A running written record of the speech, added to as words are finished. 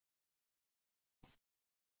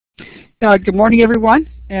Good morning, everyone,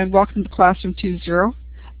 and welcome to Classroom 2.0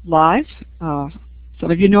 Live.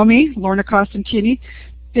 Some of you know me, Lorna Costantini.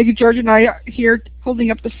 Peggy George and I are here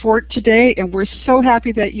holding up the fort today, and we're so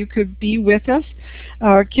happy that you could be with us.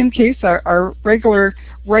 Kim Case, our regular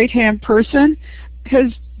right-hand person,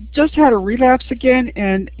 has just had a relapse again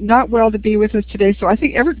and not well to be with us today. So I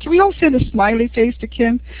think can we all send a smiley face to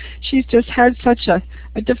Kim? She's just had such a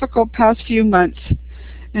difficult past few months.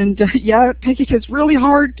 And yeah, Peggy says it's really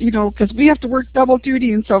hard, because we have to work double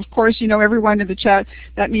duty. And so, of course, everyone in the chat,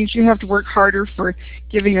 that means you have to work harder for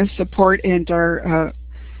giving us support and our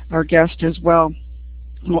guest as well.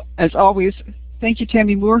 Well, as always, thank you,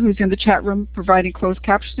 Tammy Moore, who's in the chat room providing closed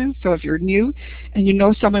captioning. So if you're new and you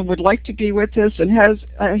know someone would like to be with us and has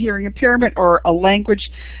a hearing impairment or a language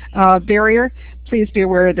barrier, please be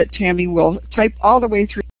aware that Tammy will type all the way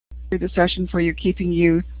through the session for you, keeping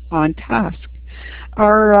you on task.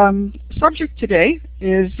 Our subject today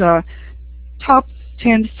is top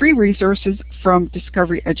 10 free resources from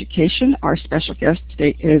Discovery Education. Our special guest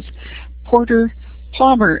today is Porter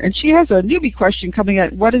Palmer, and she has a newbie question coming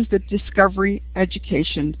at what is the Discovery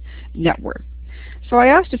Education Network? So I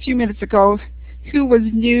asked a few minutes ago who was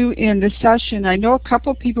new in the session. I know a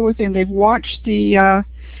couple people within, they've watched the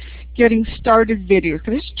Getting Started video.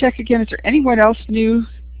 Can I just check again, is there anyone else new?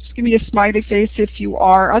 Just give me a smiley face if you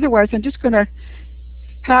are. Otherwise, I'm just going to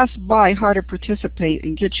pass by how to participate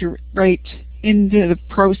and get you right into the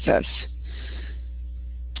process.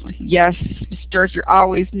 Yes, Ms. George, you're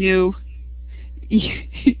always new.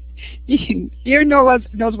 You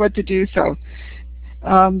knows what to do. So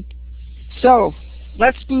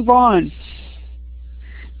let's move on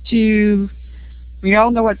to, we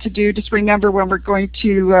all know what to do. Just remember when we're going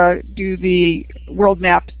to do the world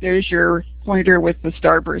map, there's your pointer with the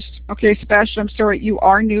starburst. Okay, Sebastian, I'm sorry, you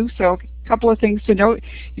are new, so a couple of things to note.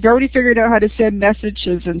 You've already figured out how to send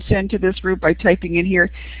messages and send to this group by typing in here.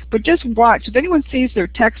 But just watch. If anyone sees their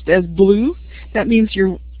text as blue, that means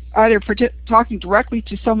you're either talking directly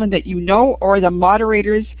to someone that you know or the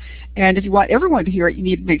moderators. And if you want everyone to hear it, you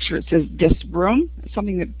need to make sure it says this room,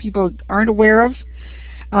 something that people aren't aware of.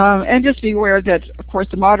 And just be aware that, of course,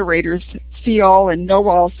 the moderators see all and know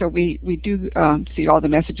all, so we do see all the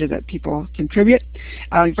messages that people contribute.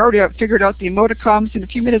 We've already figured out the emoticons. In a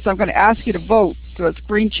few minutes, I'm going to ask you to vote. So it's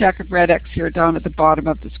green check and red X here down at the bottom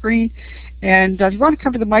of the screen. And if you want to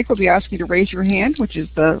come to the mic, we'll be asking you to raise your hand, which is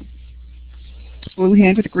the blue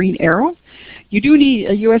hand with a green arrow. You do need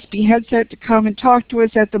a USB headset to come and talk to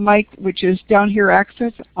us at the mic, which is down here,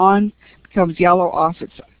 access on, becomes yellow, off,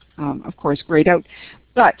 it's of course grayed out.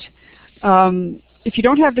 But if you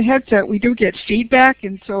don't have the headset, we do get feedback,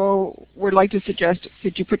 and so we'd like to suggest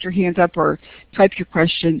that you put your hands up or type your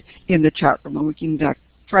question in the chat room, and we can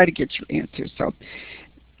try to get your answer. So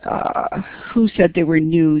who said they were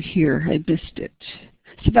new here? I missed it.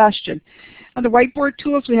 Sebastian. On the whiteboard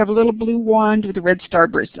tools, we have a little blue wand with a red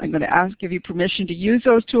starburst. I'm going to give you permission to use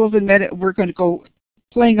those tools in a minute. We're going to go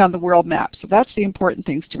playing on the world map. So that's the important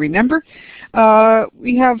things to remember.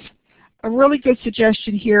 We have a really good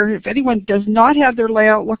suggestion here. If anyone does not have their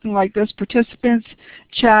layout looking like this, participants,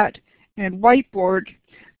 chat, and whiteboard,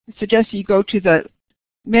 I suggest you go to the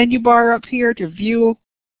menu bar up here to view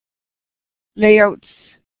layouts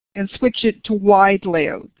and switch it to wide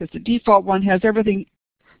layout, because the default one has everything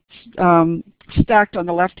stacked on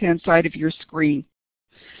the left-hand side of your screen.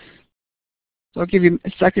 So I'll give you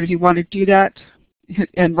a second if you want to do that.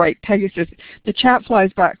 And right, Peggy says, the chat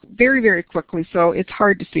flies back very, very quickly, so it's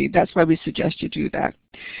hard to see. That's why we suggest you do that.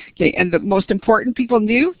 Okay, and the most important people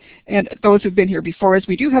new, and those who've been here before, is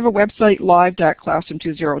we do have a website,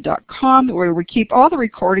 live.classroom20.com, where we keep all the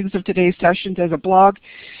recordings of today's sessions as a blog.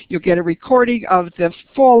 You'll get a recording of the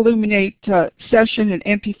full Illuminate session, an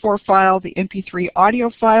MP4 file, the MP3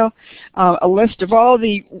 audio file, a list of all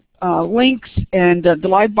the links and the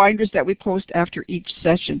live binders that we post after each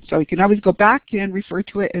session. So you can always go back and refer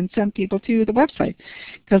to it and send people to the website,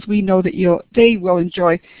 because we know that they will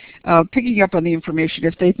enjoy picking up on the information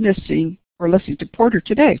if they've missed seeing or listening to Porter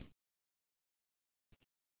today.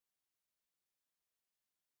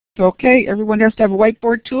 So, okay, everyone has to have a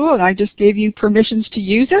whiteboard tool, and I just gave you permissions to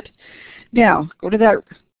use it. Now, go to that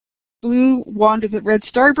blue wand with the red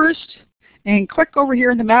starburst and click over here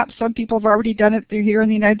in the map. Some people have already done it. They're here in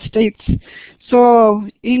the United States. So,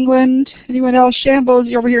 England, anyone else? Shambles,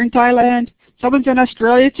 you're over here in Thailand. Someone's in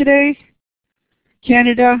Australia today.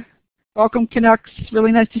 Canada. Welcome, Canucks.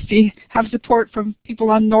 Really nice to have support from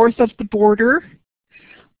people on north of the border.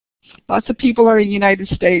 Lots of people are in the United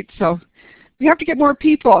States, so we have to get more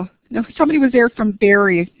people. Somebody was there from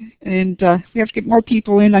Barrie, and we have to get more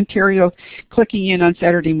people in Ontario clicking in on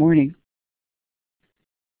Saturday morning.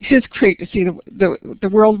 it is great to see the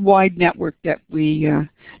worldwide network that we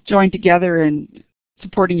join together and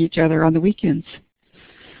supporting each other on the weekends.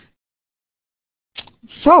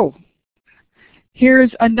 So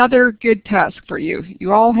here's another good task for you.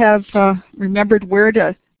 You all have remembered where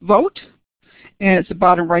to vote, and it's the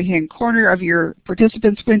bottom right-hand corner of your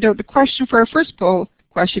participants window. The question for our first poll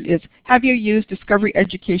question is, have you used Discovery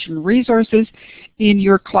Education resources in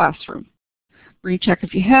your classroom? Green check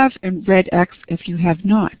if you have, and red X if you have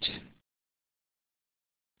not.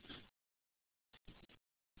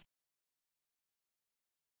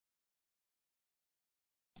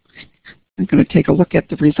 I'm going to take a look at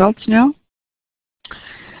the results now.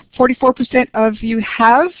 44% of you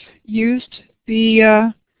have used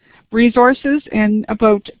the resources, and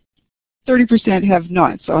about 30% have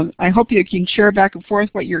not. So I hope you can share back and forth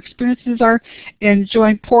what your experiences are and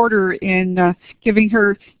join Porter in giving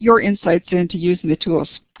her your insights into using the tools.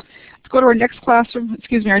 Let's go to our next classroom,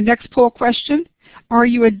 excuse me, our next poll question. Are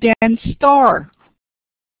you a DEN star?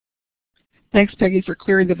 Thanks, Peggy, for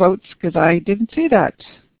clearing the votes, because I didn't see that.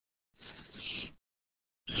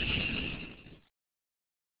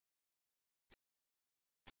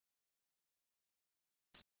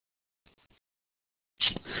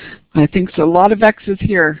 I think so. A lot of X's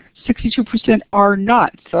here. 62% are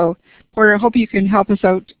not. So, Porter, I hope you can help us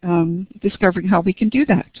out discovering how we can do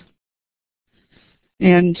that.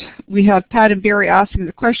 And we have Pat and Barry asking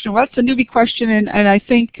the question. Well, that's a newbie question, and I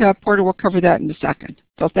think Porter will cover that in a second.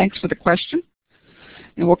 So thanks for the question,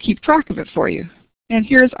 and we'll keep track of it for you. And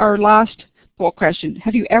here's our last poll question.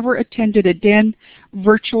 Have you ever attended a DEN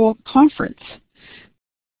virtual conference?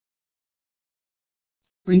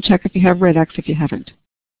 Green check if you have, red X if you haven't.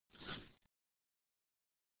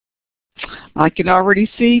 I can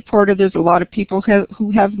already see, Porter, there's a lot of people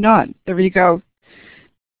who have not. There you go.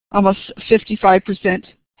 Almost 55%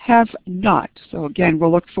 have not. So again,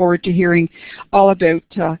 we'll look forward to hearing all about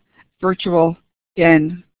virtual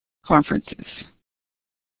DEN conferences.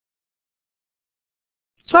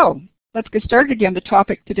 So let's get started again. The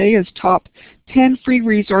topic today is top 10 free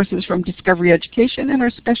resources from Discovery Education, and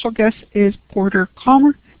our special guest is Porter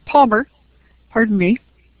Palmer, pardon me.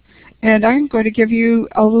 And I'm going to give you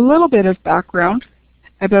a little bit of background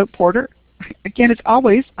about Porter. Again, as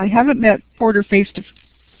always, I haven't met Porter face to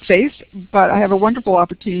face, but I have a wonderful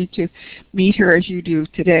opportunity to meet her as you do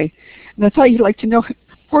today. And that's how you'd like to know.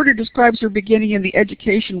 Porter describes her beginning in the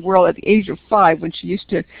education world at the age of 5 when she used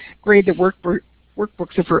to grade the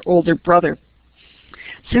workbooks of her older brother.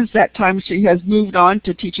 Since that time, she has moved on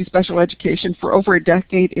to teaching special education for over a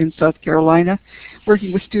decade in South Carolina,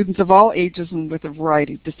 working with students of all ages and with a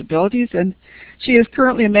variety of disabilities. And she is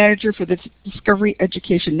currently a manager for the Discovery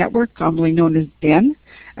Education Network, commonly known as DEN,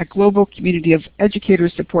 a global community of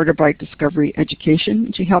educators supported by Discovery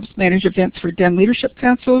Education. She helps manage events for DEN leadership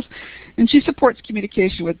councils, and she supports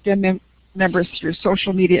communication with DEN members through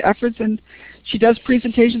social media efforts, and she does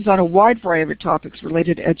presentations on a wide variety of topics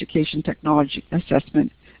related to education, technology, assessment,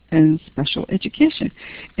 and special education.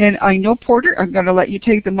 And I know, Porter, I'm going to let you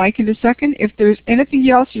take the mic in a second. If there's anything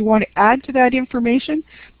else you want to add to that information,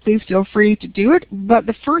 please feel free to do it. But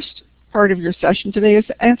the first part of your session today is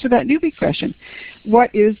to answer that newbie question.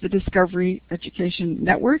 What is the Discovery Education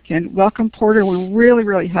Network? And welcome, Porter. We're really,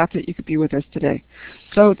 really happy that you could be with us today.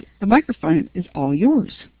 So the microphone is all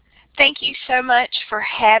yours. Thank you so much for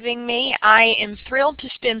having me. I am thrilled to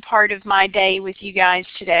spend part of my day with you guys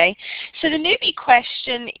today. So the newbie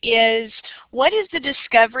question is, what is the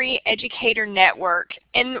Discovery Educator Network?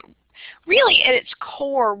 And really at its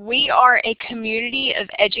core, we are a community of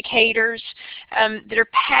educators that are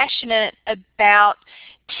passionate about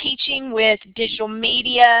teaching with digital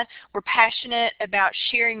media. We're passionate about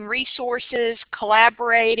sharing resources,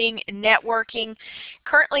 collaborating, and networking.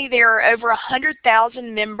 Currently there are over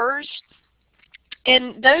 100,000 members,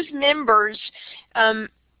 and those members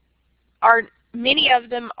many of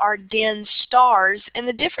them are DEN stars, and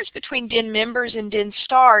the difference between DEN members and DEN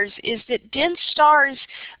stars is that DEN stars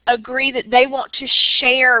agree that they want to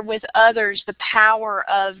share with others the power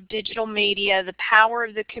of digital media, the power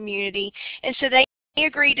of the community, and so they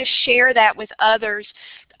agree to share that with others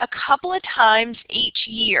a couple of times each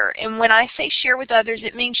year. And when I say share with others,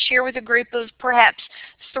 it means share with a group of perhaps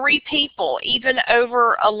 3 people, even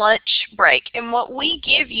over a lunch break. And what we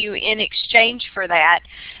give you in exchange for that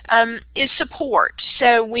is support.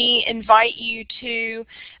 So we invite you to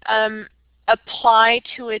apply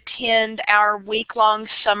to attend our week-long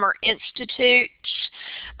summer institutes.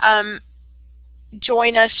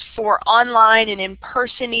 join us for online and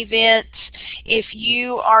in-person events. If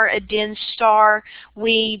you are a DEN Star,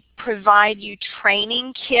 we provide you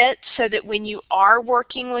training kits so that when you are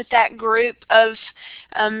working with that group of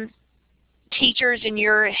teachers and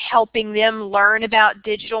you're helping them learn about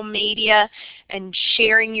digital media and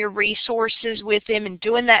sharing your resources with them and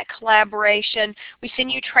doing that collaboration, we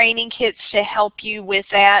send you training kits to help you with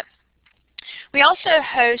that. We also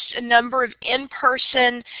host a number of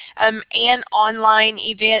in-person and online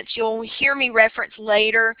events. You'll hear me reference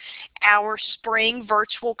later our spring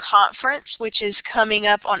virtual conference, which is coming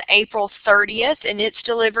up on April 30th, and it's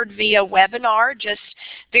delivered via webinar, just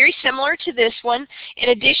very similar to this one. In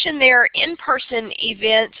addition, there are in-person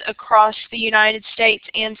events across the United States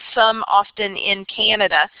and some often in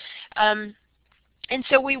Canada. And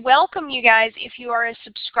so we welcome you guys, if you are a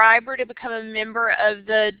subscriber, to become a member of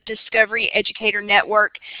the Discovery Educator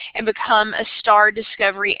Network and become a STAR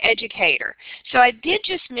Discovery Educator. So I did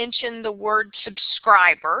just mention the word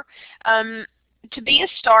subscriber. To be a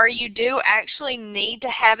STAR, you do actually need to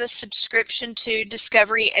have a subscription to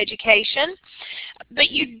Discovery Education, but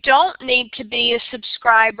you don't need to be a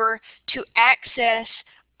subscriber to access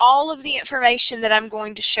all of the information that I'm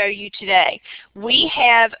going to show you today. We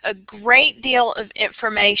have a great deal of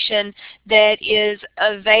information that is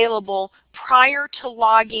available prior to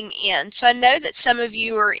logging in. So I know that some of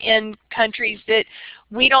you are in countries that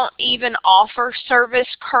we don't even offer service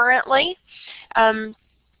currently,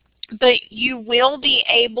 but you will be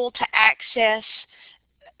able to access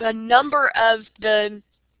a number of the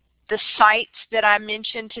sites that I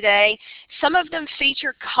mentioned today. Some of them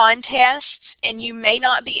feature contests, and you may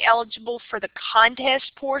not be eligible for the contest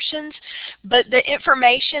portions, but the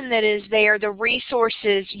information that is there, the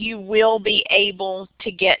resources, you will be able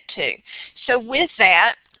to get to. So with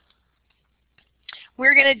that,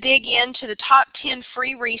 we're going to dig into the top 10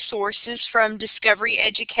 free resources from Discovery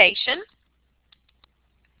Education.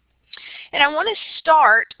 And I want to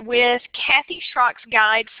start with Kathy Schrock's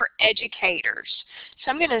Guide for Educators. So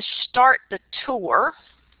I'm going to start the tour.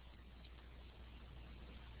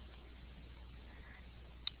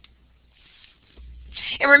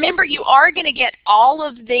 And remember, you are going to get all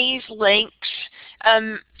of these links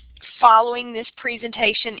following this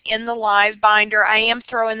presentation in the live binder. I am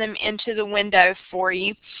throwing them into the window for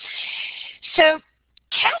you. So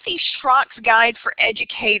Kathy Schrock's Guide for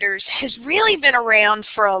Educators has really been around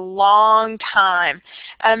for a long time.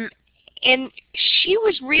 And she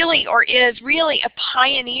was really, or is really, a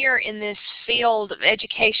pioneer in this field of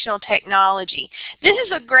educational technology. This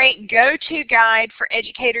is a great go-to guide for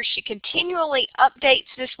educators. She continually updates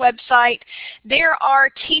this website. There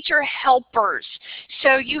are teacher helpers.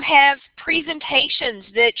 So you have presentations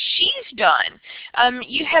that she's done.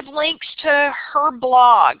 You have links to her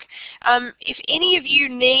blog. If any of you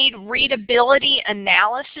need readability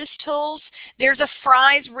analysis tools, there's a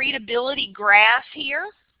Fry's readability graph here.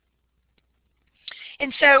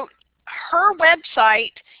 And so her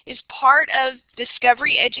website is part of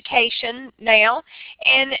Discovery Education now,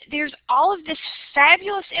 and there's all of this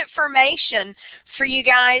fabulous information for you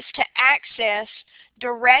guys to access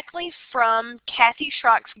directly from Kathy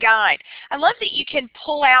Schrock's guide. I love that you can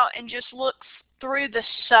pull out and just look through the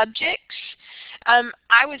subjects.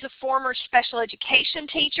 I was a former special education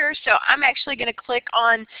teacher, so I'm actually going to click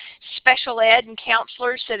on special ed and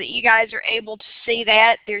counselors so that you guys are able to see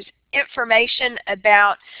that. There's information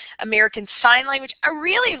about American Sign Language. I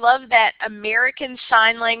really love that American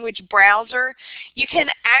Sign Language browser. You can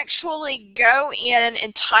actually go in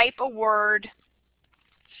and type a word,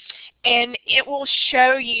 and it will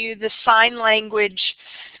show you the sign language,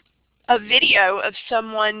 a video of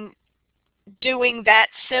someone doing that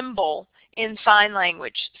symbol in sign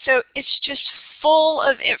language. So it's just full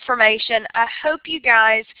of information. I hope you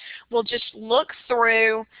guys will just look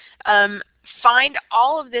through, find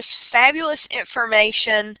all of this fabulous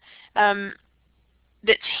information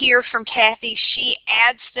that's here from Kathy. She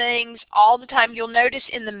adds things all the time. You'll notice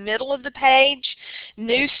in the middle of the page,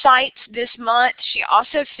 new sites this month. She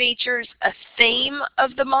also features a theme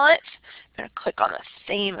of the month. I'm going to click on the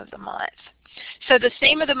theme of the month. So the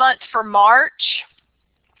theme of the month for March.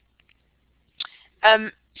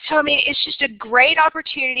 So I mean, it's just a great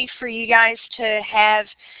opportunity for you guys to have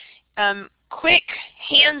quick,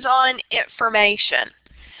 hands-on information.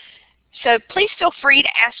 So please feel free to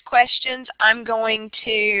ask questions. I'm going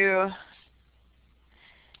to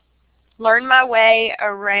learn my way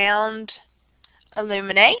around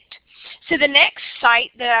Elluminate. So the next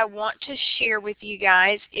site that I want to share with you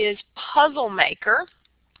guys is Puzzle Maker.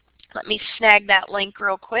 Let me snag that link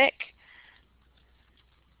real quick.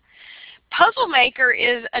 Puzzle Maker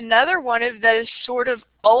is another one of those sort of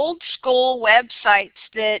old school websites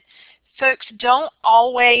that folks don't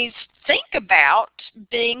always think about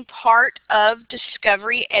being part of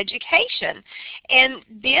Discovery Education. And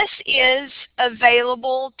this is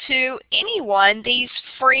available to anyone, these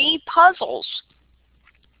free puzzles.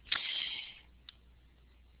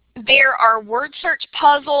 There are word search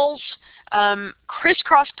puzzles,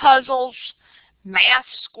 crisscross puzzles, math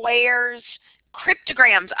squares,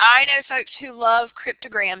 cryptograms. I know folks who love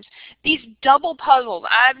cryptograms. These double puzzles,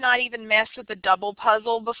 I've not even messed with a double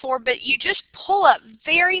puzzle before, but you just pull up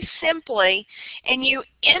very simply and you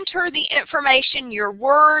enter the information, your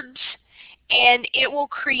words, and it will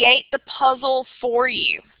create the puzzle for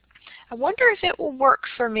you. I wonder if it will work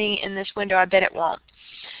for me in this window. I bet it won't.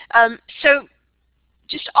 So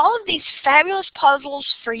just all of these fabulous puzzles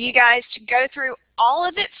for you guys to go through, all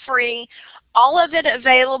of it free, all of it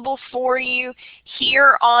available for you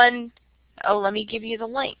here on, oh, let me give you the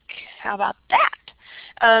link. How about that?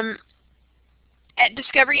 At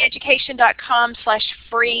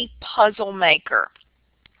discoveryeducation.com/free puzzle maker.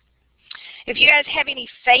 If you guys have any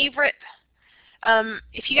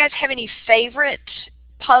favorite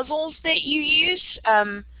puzzles that you use,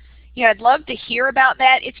 I'd love to hear about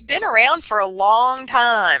that. It's been around for a long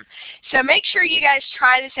time. So make sure you guys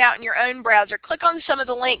try this out in your own browser. Click on some of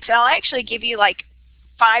the links, and I'll actually give you like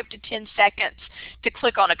 5 to 10 seconds to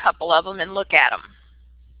click on a couple of them and look at them.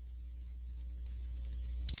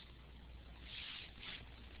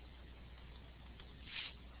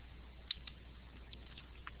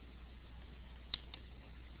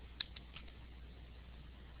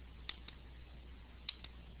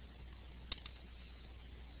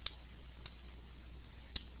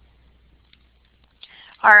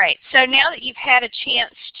 All right, so now that you've had a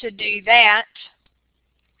chance to do that,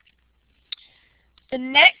 the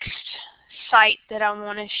next site that I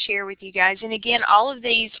want to share with you guys, and again, all of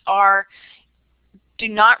these do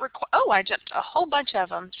not require, oh, I jumped a whole bunch of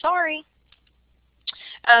them, sorry.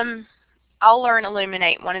 I'll learn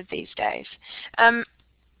Elluminate one of these days.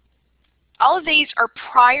 All of these are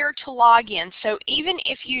prior to login, so even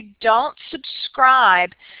if you don't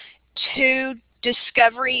subscribe to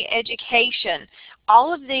Discovery Education,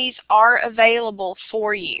 all of these are available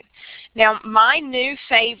for you. Now, my new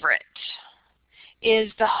favorite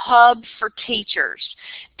is the Hub for Teachers.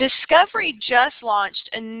 Discovery just launched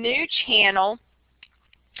a new channel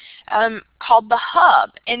called the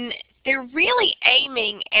Hub, and they're really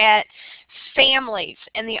aiming at families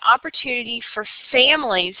and the opportunity for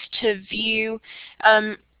families to view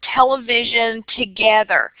television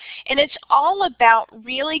together. And it's all about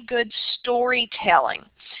really good storytelling.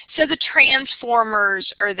 So the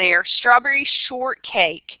Transformers are there. Strawberry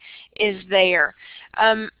Shortcake is there.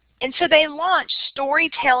 And so they launched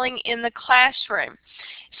Storytelling in the Classroom.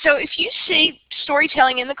 So if you see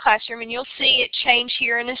Storytelling in the Classroom, and you'll see it change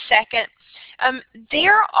here in a second,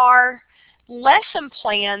 there are lesson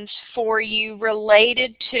plans for you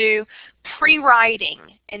related to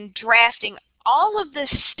pre-writing and drafting, all of the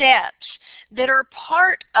steps that are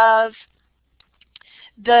part of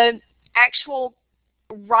the actual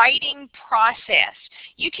writing process.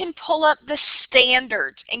 You can pull up the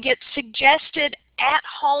standards and get suggested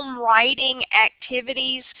at-home writing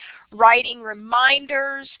activities, writing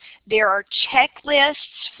reminders. There are checklists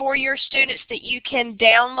for your students that you can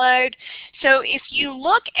download. So if you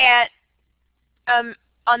look at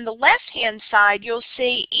on the left-hand side, you'll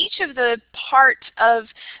see each of the parts of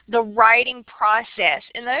the writing process,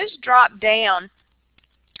 and those drop down.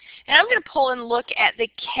 And I'm going to pull and look at the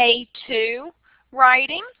K2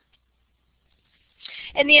 writing.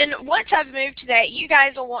 And then once I've moved to that, you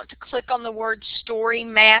guys will want to click on the word story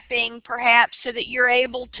mapping perhaps, so that you're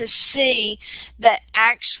able to see the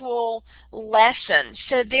actual lesson.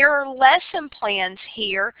 So there are lesson plans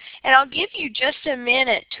here, and I'll give you just a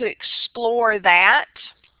minute to explore that.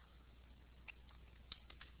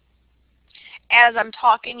 As I'm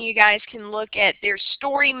talking, you guys can look at their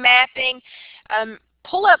story mapping.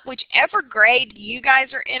 Pull up whichever grade you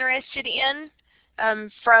guys are interested in.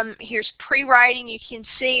 From here's pre-writing. You can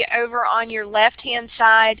see over on your left-hand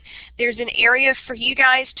side, there's an area for you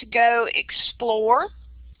guys to go explore.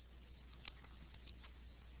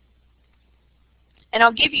 And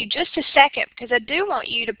I'll give you just a second because I do want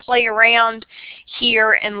you to play around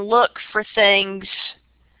here and look for things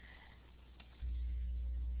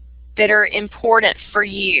that are important for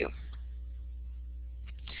you.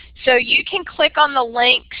 So you can click on the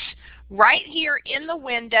links right here in the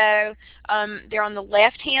window. They're on the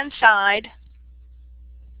left-hand side.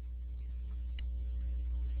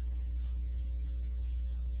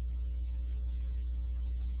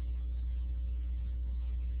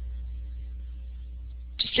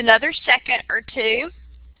 Just another second or two.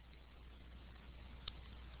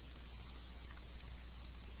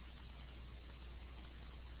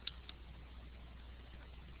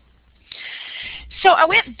 I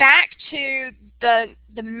went back to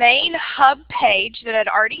the main hub page that I'd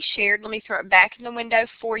already shared. Let me throw it back in the window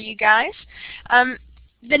for you guys.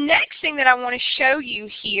 The next thing that I want to show you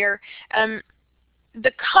here,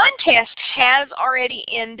 the contest has already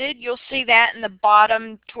ended. You'll see that in the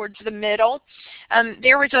bottom towards the middle.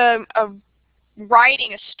 There was a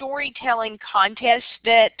storytelling contest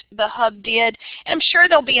that the hub did, and I'm sure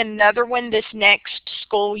there'll be another one this next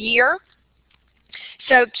school year.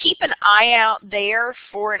 So keep an eye out there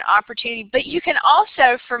for an opportunity. But you can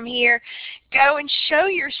also from here go and show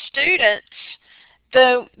your students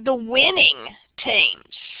the winning teams.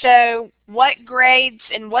 So what grades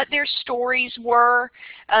and what their stories were.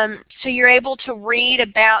 So you're able to read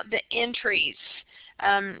about the entries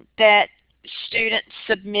that students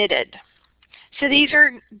submitted. So these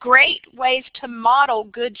are great ways to model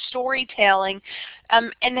good storytelling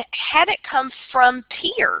and have it come from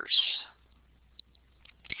peers.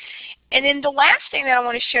 And then the last thing that I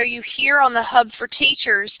want to show you here on the Hub for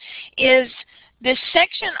Teachers is this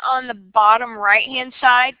section on the bottom right-hand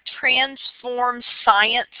side, Transform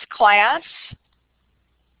Science Class.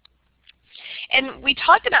 And we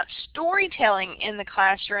talked about storytelling in the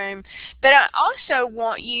classroom, but I also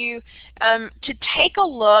want you to take a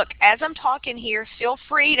look. As I'm talking here, feel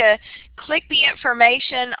free to click the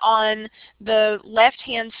information on the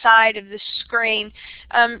left-hand side of the screen.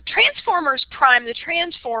 Transformers Prime, the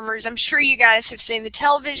Transformers, I'm sure you guys have seen the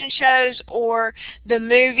television shows or the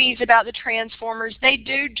movies about the Transformers. They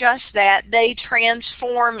do just that. They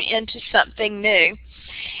transform into something new.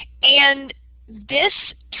 And this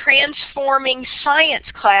Transforming Science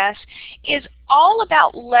class is all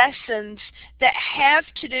about lessons that have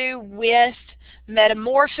to do with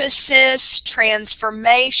metamorphosis,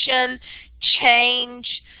 transformation, change.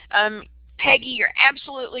 Peggy, you're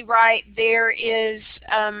absolutely right. There is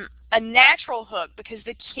a natural hook because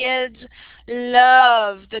the kids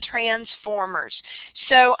love the Transformers.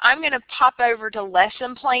 So I'm going to pop over to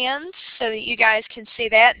lesson plans so that you guys can see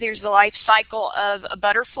that. There's the life cycle of a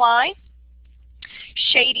butterfly,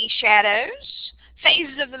 shady shadows,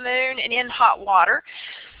 phases of the moon, and in hot water.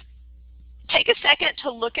 Take a second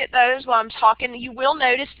to look at those while I'm talking. You will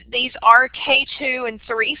notice that these are K2 and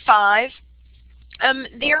 3-5.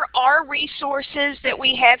 There are resources that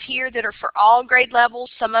we have here that are for all grade levels.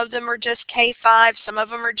 Some of them are just K5, some of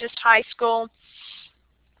them are just high school.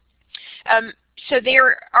 So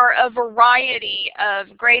there are a variety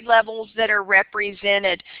of grade levels that are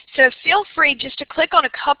represented. So feel free just to click on a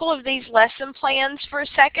couple of these lesson plans for a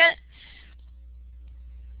second.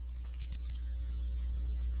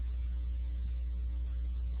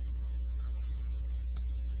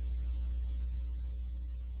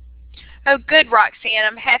 Oh, good, Roxanne.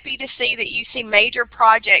 I'm happy to see that you see major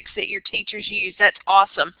projects that your teachers use. That's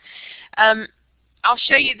awesome. I'll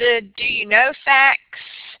show you the Do You Know facts.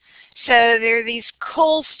 So there are these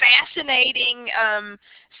cool, fascinating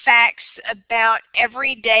facts about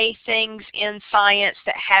everyday things in science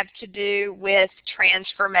that have to do with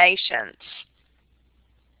transformations.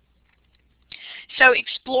 So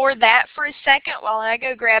explore that for a second while I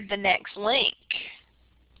go grab the next link.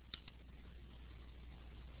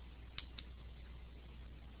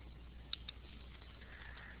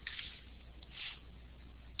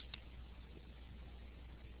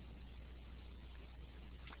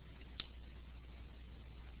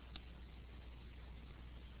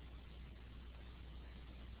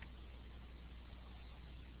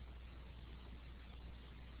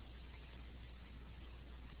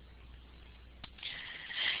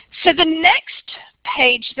 So the next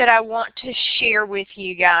page that I want to share with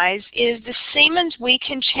you guys is the Siemens We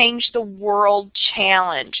Can Change the World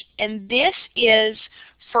Challenge. And this is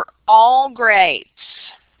for all grades.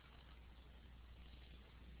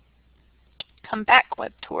 Come back,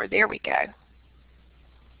 Web Tour. There we go.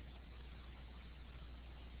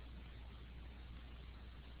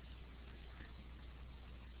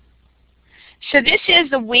 So this is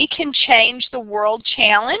the We Can Change the World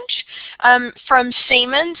Challenge from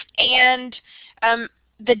Siemens, and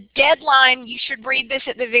the deadline, you should read this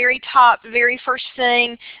at the very top, the very first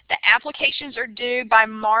thing, the applications are due by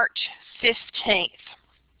March 15th.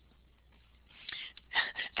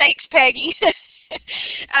 Thanks, Peggy.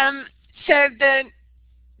 So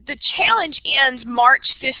the challenge ends March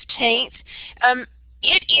 15th.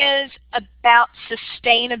 It is about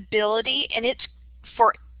sustainability, and it's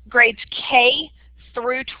for grades K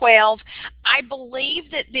through 12. I believe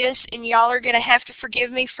that this, and y'all are going to have to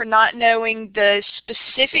forgive me for not knowing the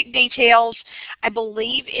specific details, I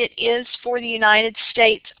believe it is for the United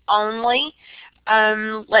States only.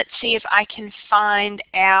 Let's see if I can find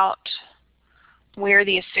out where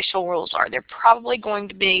the official rules are. They're probably going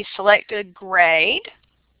to be select a grade.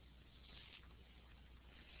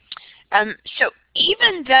 So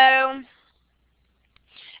even though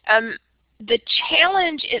the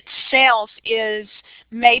challenge itself is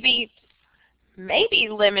maybe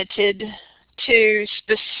limited to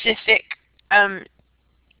specific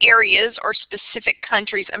areas or specific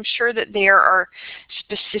countries, I'm sure that there are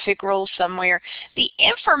specific rules somewhere. The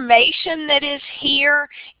information that is here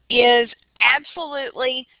is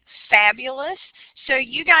absolutely fabulous. So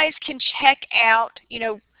you guys can check out,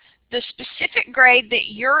 the specific grade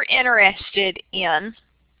that you're interested in.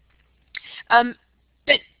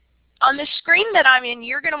 But on the screen that I'm in,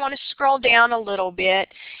 you're going to want to scroll down a little bit.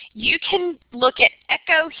 You can look at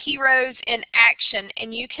Echo Heroes in Action,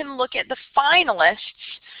 and you can look at the finalists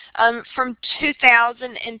from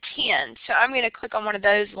 2010. So I'm going to click on one of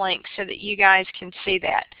those links so that you guys can see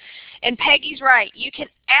that. And Peggy's right. You can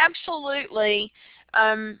absolutely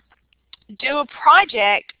do a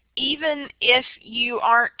project even if you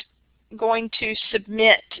aren't going to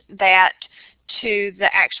submit that to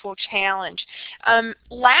the actual challenge.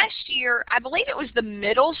 Last year, I believe it was the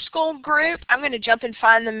middle school group. I'm going to jump and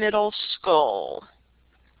find the middle school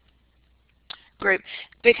group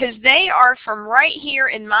because they are from right here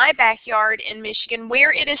in my backyard in Michigan,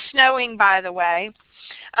 where it is snowing, by the way.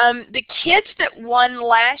 The kids that won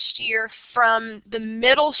last year from the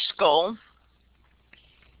middle school,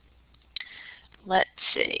 let's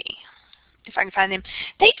see if I can find them.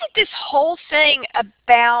 They did this whole thing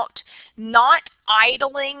about not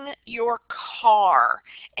idling your car.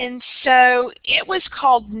 And so it was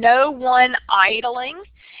called No One Idling.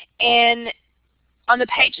 And on the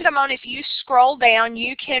page that I'm on, if you scroll down,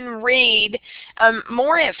 you can read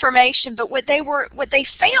more information. But what they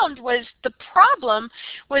found was the problem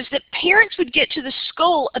was that parents would get to the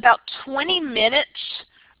school about 20 minutes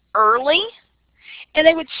early, and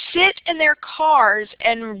they would sit in their cars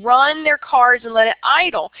and run their cars and let it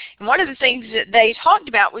idle. And one of the things that they talked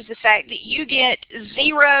about was the fact that you get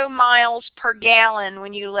 0 miles per gallon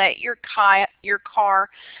when you let your car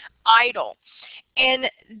idle. And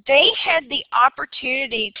they had the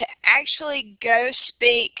opportunity to actually go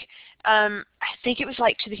speak, I think it was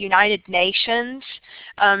like to the United Nations,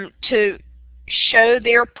 to show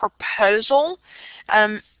their proposal.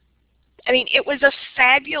 I mean, it was a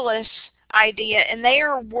fabulous idea, and they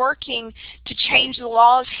are working to change the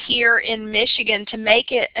laws here in Michigan to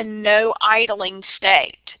make it a no idling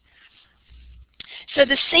state. So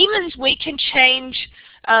the Siemens We Can Change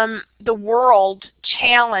the World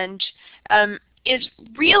Challenge is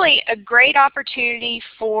really a great opportunity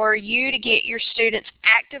for you to get your students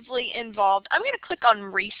actively involved. I'm going to click on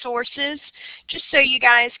resources just so you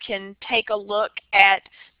guys can take a look at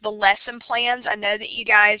the lesson plans. I know that you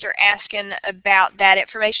guys are asking about that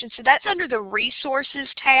information. So that's under the resources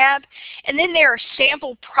tab. And then there are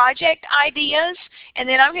sample project ideas. And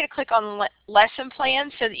then I'm going to click on lesson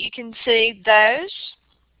plans so that you can see those.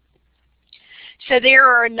 So there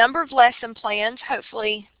are a number of lesson plans.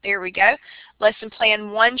 Hopefully, there we go. Lesson plan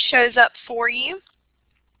 1 shows up for you.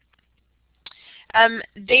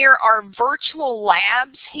 There are virtual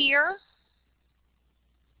labs here.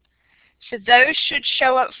 So those should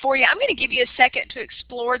show up for you. I'm going to give you a second to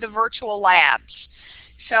explore the virtual labs.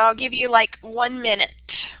 So I'll give you like 1 minute.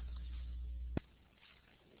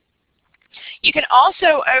 You can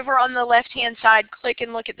also, over on the left-hand side, click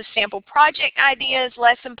and look at the sample project ideas,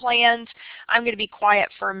 lesson plans. I'm going to be quiet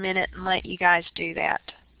for a minute and let you guys do that.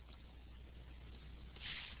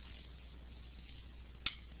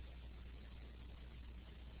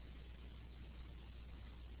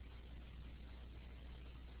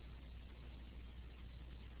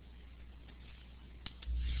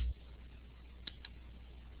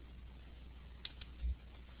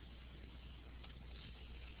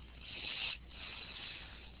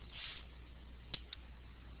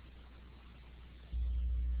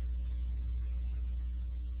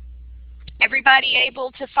 Everybody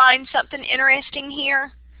able to find something interesting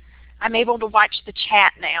here? I'm able to watch the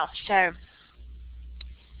chat now, so.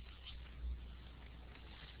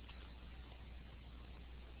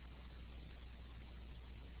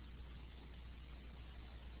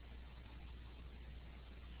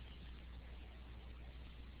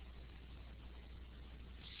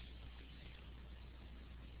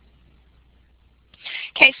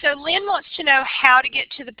 Okay, so Lynn wants to know how to get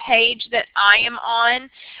to the page that I am on.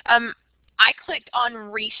 I clicked on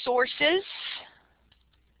resources.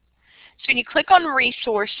 So when you click on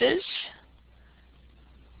resources,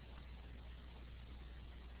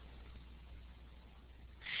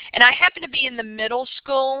 and and I happen to be in the middle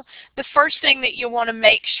school, the first thing that you'll want to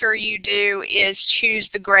make sure you do is choose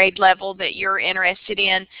the grade level that you're interested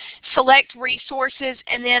in. Select resources,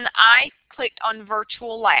 and then I clicked on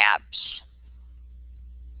virtual labs.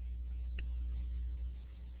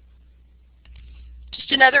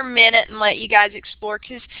 Just another minute and let you guys explore,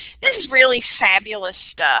 because this is really fabulous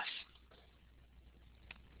stuff.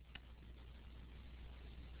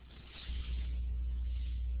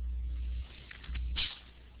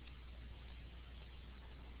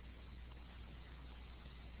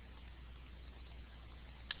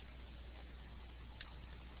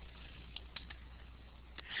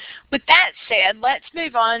 With that said, let's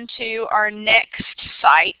move on to our next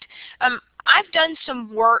site. I've done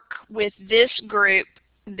some work with this group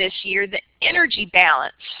this year, the Energy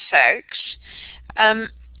Balance folks.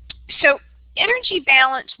 So Energy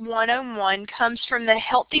Balance 101 comes from the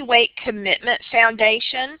Healthy Weight Commitment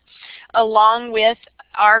Foundation, along with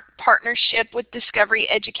our partnership with Discovery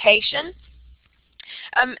Education.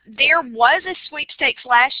 There was a sweepstakes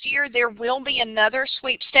last year. There will be another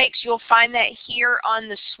sweepstakes. You'll find that here on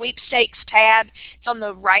the sweepstakes tab. It's on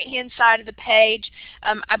the right-hand side of the page.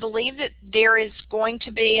 I believe that there is going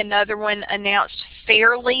to be another one announced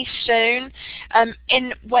fairly soon.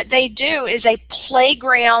 And what they do is a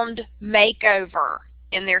playground makeover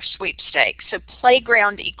in their sweepstakes, so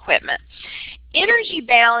playground equipment. Energy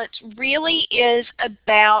Balance really is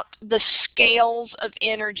about the scales of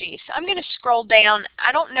energy. So I'm going to scroll down.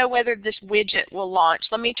 I don't know whether this widget will launch.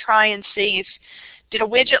 Let me try and see if, did a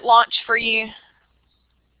widget launch for you?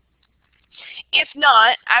 If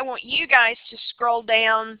not, I want you guys to scroll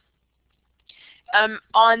down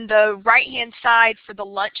on the right-hand side for the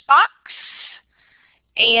lunchbox,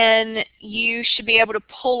 and you should be able to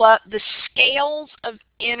pull up the scales of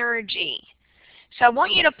energy. So I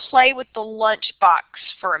want you to play with the lunchbox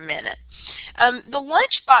for a minute. The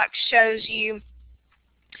lunchbox shows you,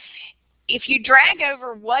 if you drag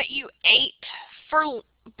over what you ate for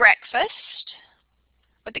breakfast,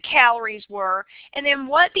 what the calories were, and then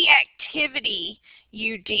what the activity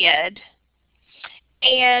you did,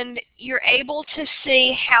 and you're able to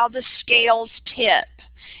see how the scales tip.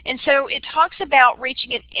 And so it talks about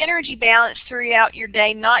reaching an energy balance throughout your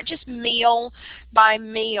day, not just meal by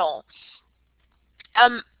meal.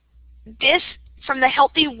 This, from the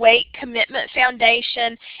Healthy Weight Commitment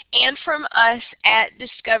Foundation and from us at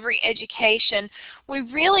Discovery Education, we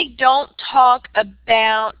really don't talk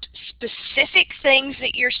about specific things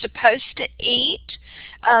that you're supposed to eat.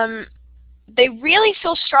 They really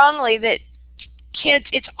feel strongly that kids,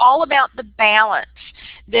 it's all about the balance,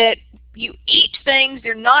 that you eat things.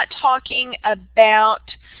 They're not talking about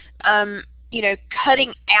you know,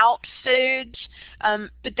 cutting out foods,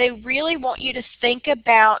 but they really want you to think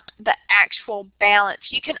about the actual balance.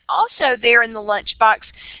 You can also, there in the lunchbox,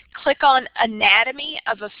 click on Anatomy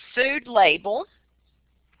of a Food Label.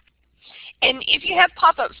 And if you have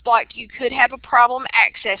pop-ups blocked, you could have a problem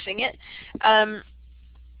accessing it.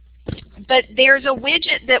 But there's a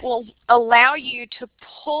widget that will allow you to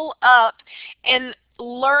pull up and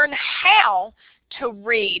learn how to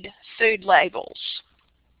read food labels.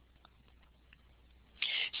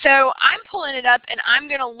 So I'm pulling it up, and I'm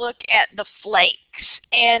going to look at the flakes.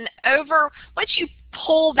 And once you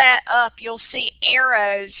pull that up, you'll see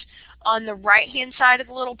arrows on the right-hand side of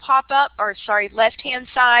the little pop-up, or sorry, left-hand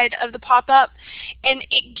side of the pop-up. And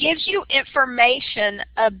it gives you information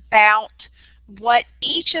about what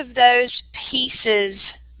each of those pieces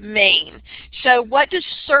mean. So what does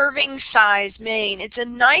serving size mean? It's a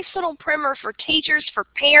nice little primer for teachers, for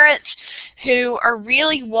parents who are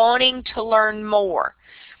really wanting to learn more.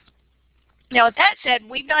 Now, with that said,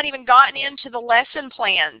 we've not even gotten into the lesson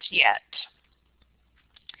plans yet.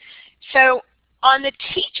 So on the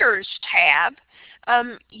Teachers tab,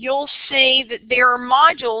 you'll see that there are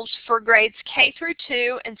modules for grades K through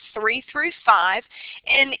 2 and 3 through 5,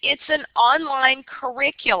 and it's an online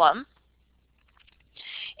curriculum.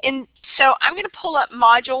 And so I'm going to pull up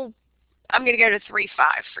module, I'm going to go to 3.5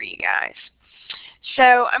 for you guys.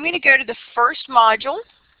 So I'm going to go to the first module.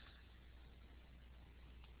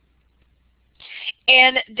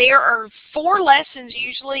 And there are 4 lessons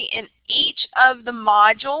usually in each of the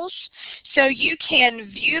modules. So you can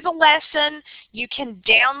view the lesson, you can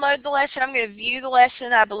download the lesson. I'm going to view the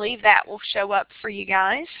lesson. I believe that will show up for you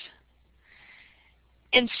guys.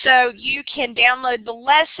 And so you can download the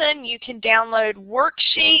lesson, you can download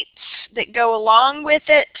worksheets that go along with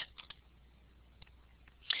it.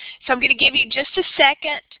 So I'm going to give you just a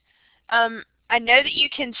second. I know that you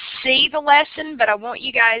can see the lesson, but I want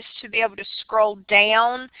you guys to be able to scroll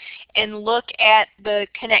down and look at the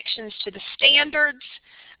connections to the standards.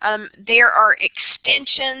 There are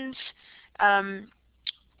extensions,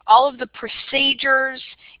 all of the procedures.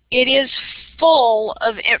 It is full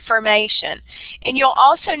of information. And you'll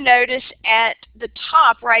also notice at the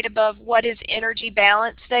top right above what is energy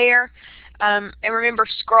balance there. And remember,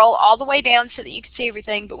 scroll all the way down so that you can see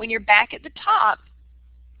everything. But when you're back at the top,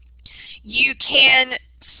 you can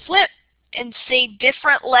flip and see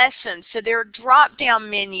different lessons. So there are drop-down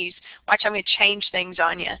menus. Watch, I'm going to change things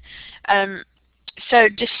on you. So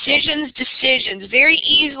decisions, very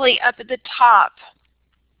easily up at the top.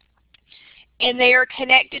 And they are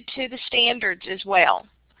connected to the standards as well.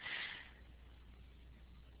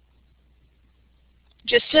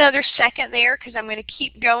 Just another second there, because I'm going to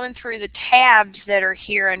keep going through the tabs that are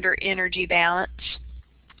here under energy balance.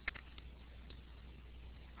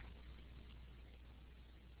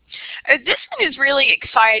 This one is really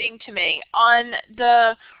exciting to me. On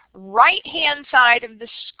the right-hand side of the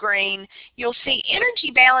screen, you'll see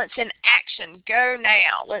energy balance in action. Go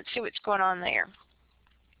now. Let's see what's going on there.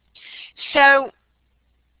 So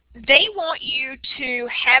they want you to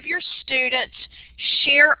have your students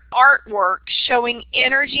share artwork showing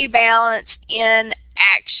energy balance in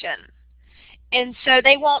action. And so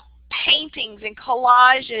they want paintings and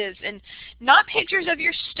collages, and not pictures of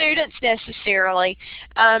your students necessarily.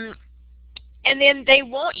 And then they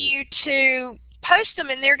want you to post them,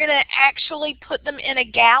 and they're going to actually put them in a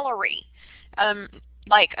gallery,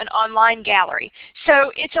 like an online gallery.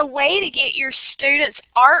 So it's a way to get your students'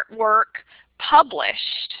 artwork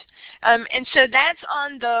published. And so that's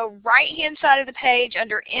on the right-hand side of the page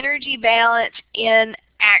under Energy Balance in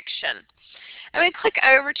Action. I'm going to click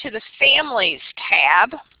over to the Families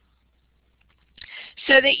tab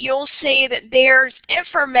so that you'll see that there's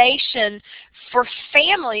information for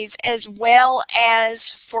families as well as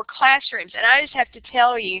for classrooms. And I just have to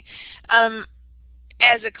tell you,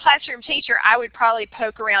 as a classroom teacher, I would probably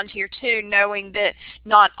poke around here too, knowing that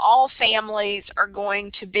not all families are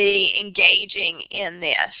going to be engaging in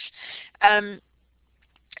this. And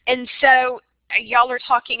so y'all are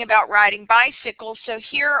talking about riding bicycles, so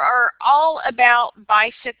here are all about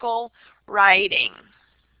bicycle riding.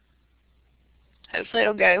 Hopefully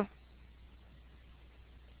it'll go.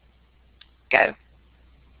 Go.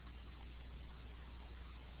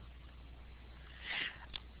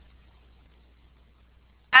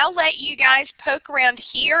 I'll let you guys poke around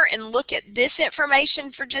here and look at this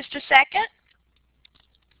information for just a second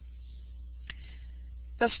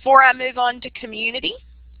before I move on to community.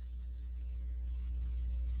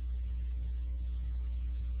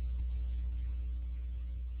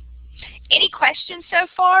 Any questions so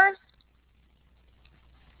far?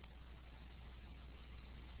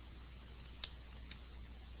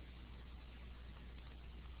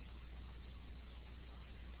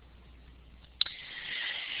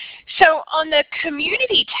 So on the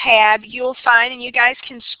community tab, you'll find, and you guys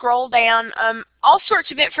can scroll down, all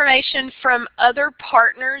sorts of information from other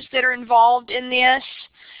partners that are involved in this.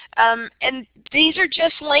 And these are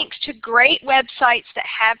just links to great websites that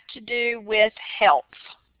have to do with health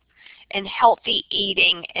and healthy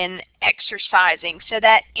eating and exercising. So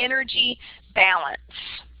that energy balance.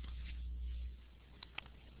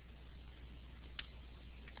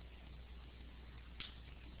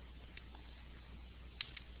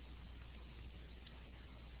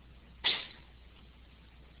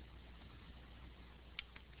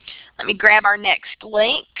 Let me grab our next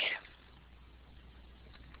link.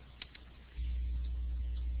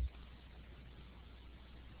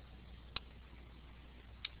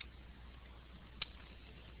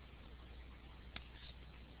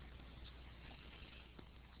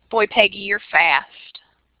 Boy, Peggy, you're fast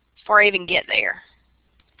before I even get there.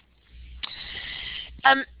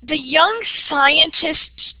 The Young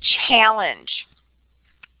Scientists Challenge.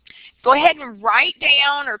 Go ahead and write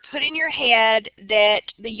down or put in your head that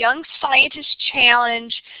the Young Scientist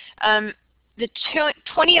Challenge, the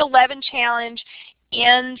 2011 challenge,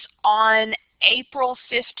 ends on April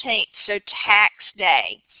 15th, so tax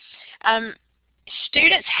day.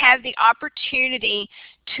 Students have the opportunity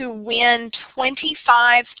to win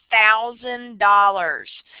 $25,000.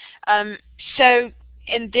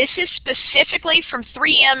 And this is specifically from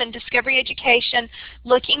 3M and Discovery Education,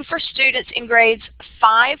 looking for students in grades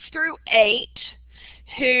 5 through 8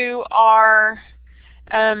 who are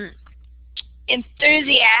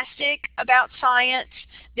enthusiastic about science.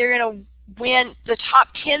 They're going to win. The top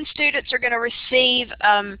 10 students are going to receive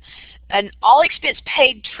an all-expense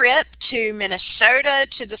paid trip to Minnesota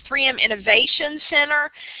to the 3M Innovation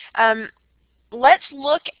Center. Let's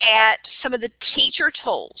look at some of the teacher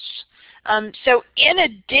tools. So in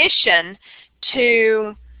addition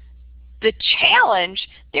to the challenge,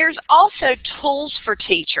 there's also tools for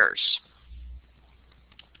teachers.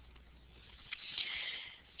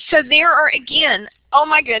 So there are, again, oh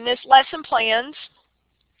my goodness, lesson plans.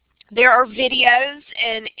 There are videos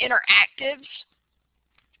and interactives.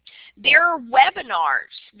 There are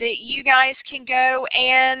webinars that you guys can go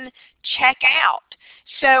and check out.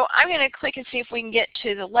 So I'm going to click and see if we can get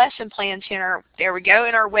to the lesson plans here. There we go,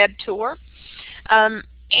 in our web tour. And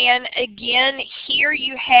again, here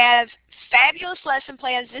you have fabulous lesson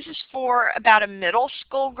plans. This is for about a middle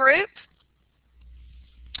school group.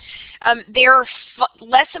 There are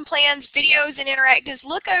lesson plans, videos, and interactives.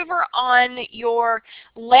 Look over on your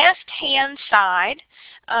left-hand side,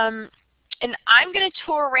 and I'm going to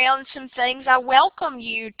tour around some things. I welcome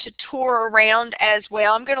you to tour around as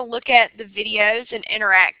well. I'm going to look at the videos and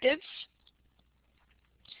interactives.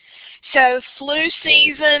 So flu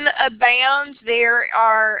season abounds. There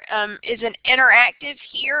is an interactive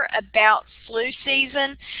here about flu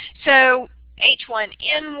season. So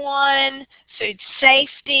H1N1, food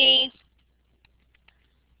safety.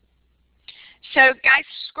 So guys,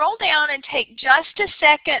 scroll down and take just a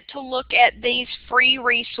second to look at these free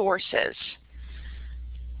resources.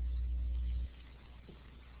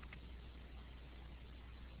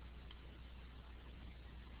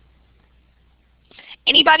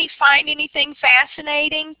 Anybody find anything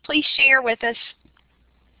fascinating? Please share with us.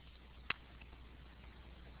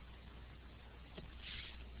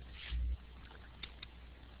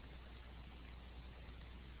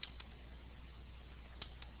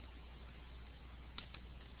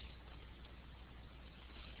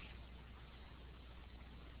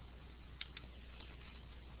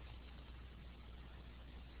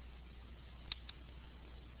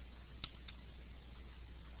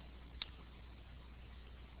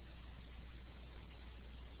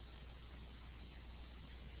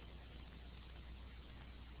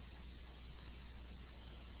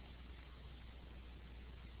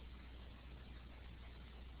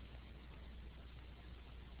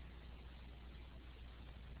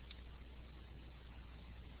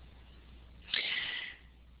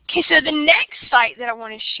 Okay, so the next site that I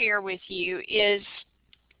want to share with you is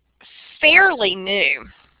fairly new,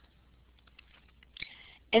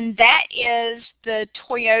 and that is the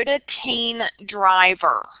Toyota Teen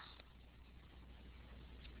Driver.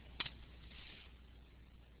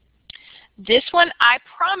 This one, I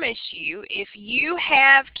promise you, if you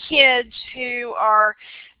have kids who are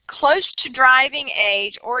close to driving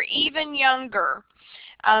age or even younger,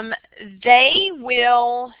 they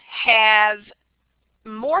will have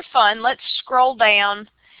more fun. Let's scroll down.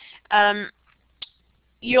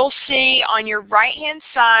 You'll see on your right-hand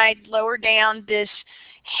side, lower down, this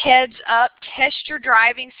heads up, test your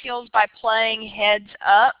driving skills by playing heads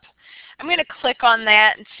up. I'm going to click on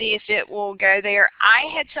that and see if it will go there.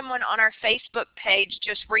 I had someone on our Facebook page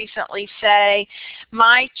just recently say,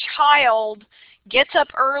 my child gets up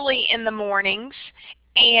early in the mornings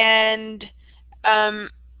and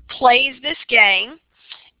plays this game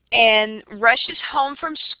and rushes home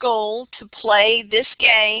from school to play this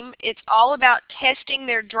game. It's all about testing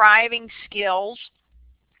their driving skills.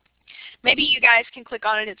 Maybe you guys can click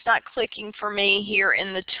on it. It's not clicking for me here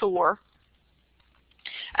in the tour.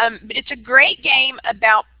 But it's a great game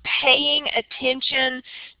about paying attention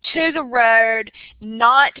to the road,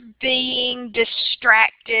 not being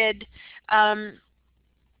distracted, and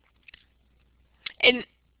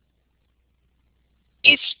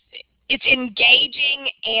it's engaging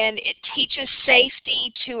and it teaches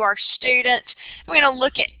safety to our students. I'm going to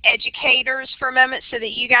look at educators for a moment so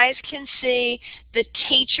that you guys can see the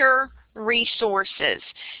teacher resources.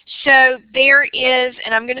 So there is,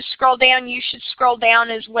 and I'm going to scroll down, you should scroll down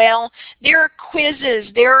as well. There are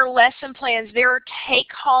quizzes, there are lesson plans, there are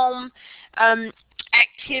take-home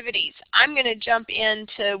activities. I'm going to jump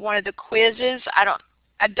into one of the quizzes. I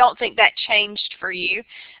don't think that changed for you.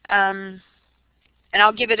 And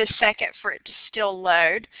I'll give it a second for it to still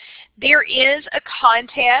load. There is a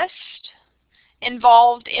contest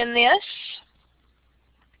involved in this.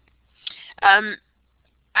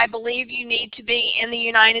 I believe you need to be in the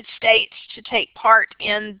United States to take part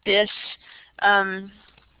in this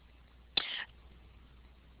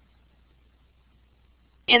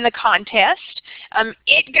in the contest.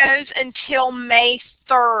 It goes until May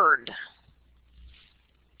 3rd.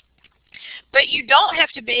 But you don't have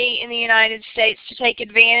to be in the United States to take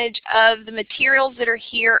advantage of the materials that are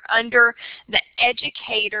here under the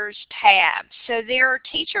Educators tab. So there are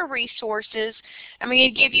teacher resources. I'm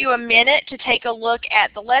going to give you a minute to take a look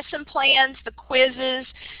at the lesson plans, the quizzes.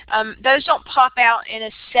 Those don't pop out in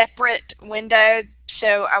a separate window,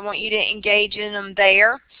 so I want you to engage in them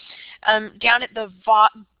there. Down at the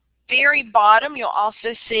very bottom, you'll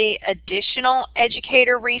also see additional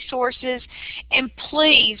educator resources. And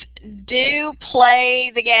please do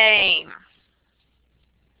play the game.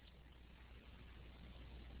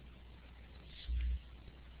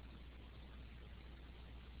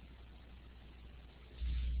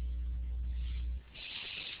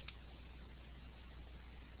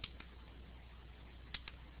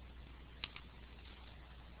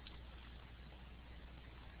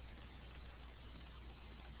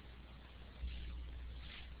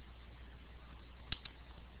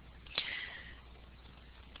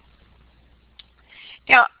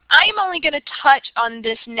 Now, I'm only going to touch on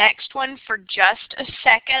this next one for just a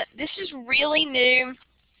second. This is really new.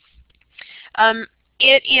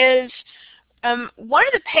 It is one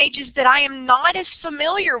of the pages that I am not as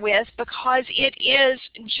familiar with because it is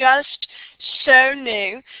just so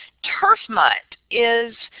new. TurfMutt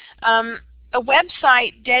is a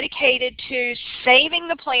website dedicated to saving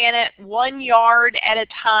the planet 1 yard at a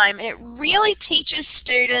time. It really teaches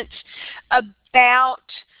students about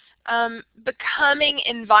becoming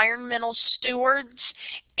environmental stewards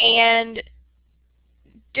and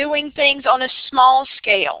doing things on a small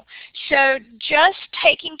scale. So just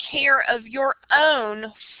taking care of your own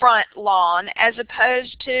front lawn as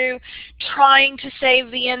opposed to trying to save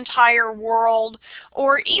the entire world,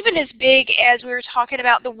 or even as big as we were talking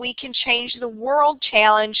about the We Can Change the World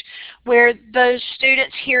Challenge, where those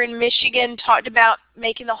students here in Michigan talked about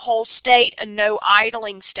making the whole state a no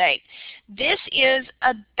idling state. This is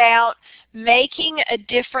about making a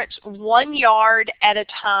difference 1 yard at a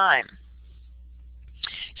time.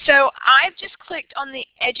 So I've just clicked on the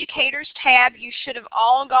Educators tab. You should have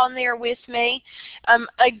all gone there with me.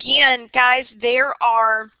 Again, guys, there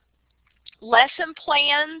are lesson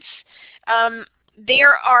plans.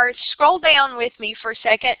 Scroll down with me for a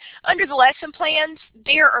second. Under the lesson plans,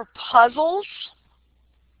 there are puzzles.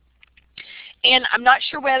 And I'm not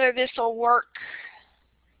sure whether this will work.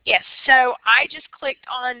 Yes, so I just clicked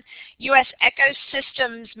on U.S.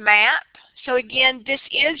 Ecosystems Map. So again, this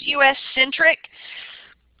is U.S.-centric.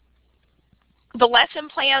 The lesson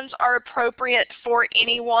plans are appropriate for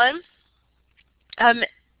anyone.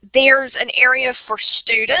 There's an area for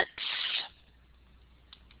students.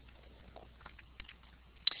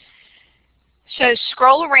 So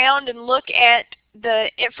scroll around and look at the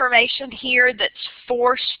information here that's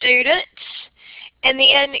for students. And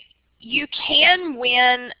then you can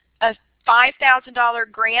win a $5,000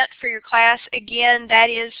 grant for your class. Again, that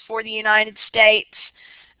is for the United States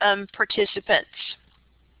participants.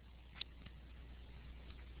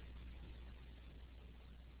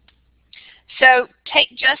 So take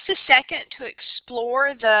just a second to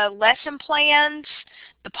explore the lesson plans,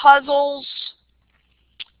 the puzzles,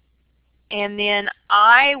 and then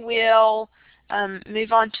I will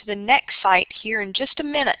move on to the next site here in just a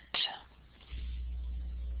minute.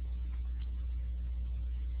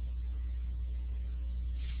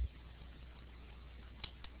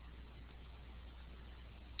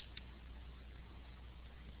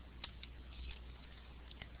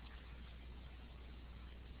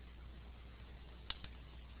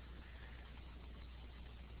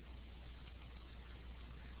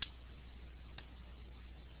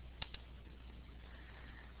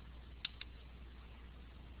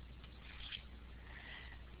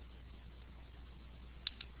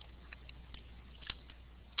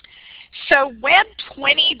 So Web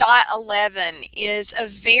 20.11 is a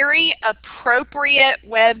very appropriate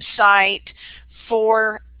website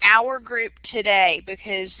for our group today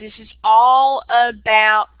because this is all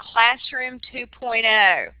about Classroom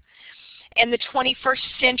 2.0 and the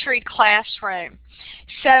 21st century classroom.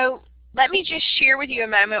 So let me just share with you a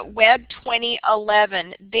moment Web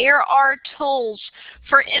 20.11. There are tools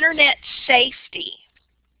for internet safety.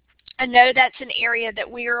 I know that's an area that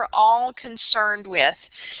we are all concerned with.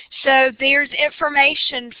 So there's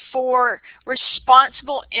information for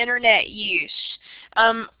responsible internet use,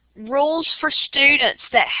 rules for students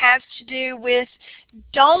that have to do with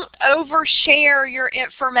don't overshare your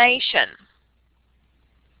information.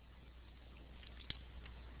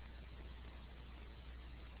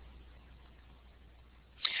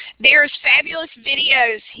 There's fabulous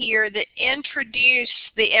videos here that introduce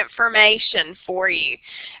the information for you.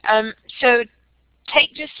 So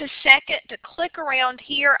take just a second to click around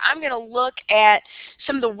here. I'm going to look at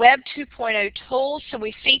some of the Web 2.0 tools. So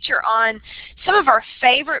we feature on some of our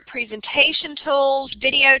favorite presentation tools,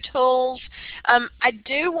 video tools. I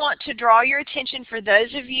do want to draw your attention for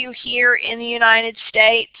those of you here in the United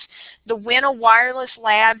States, the Win a Wireless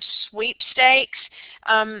Lab sweepstakes.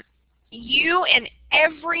 you and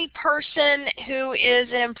every person who is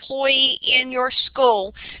an employee in your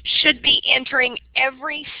school should be entering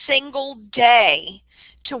every single day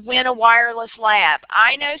to win a wireless lab.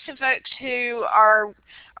 I know some folks who are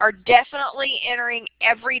definitely entering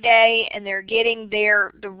every day, and they're getting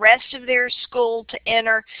the rest of their school to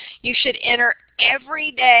enter. You should enter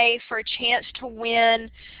every day for a chance to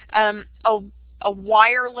win a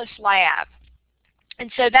wireless lab.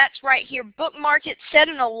 And so that's right here. Bookmark it. Set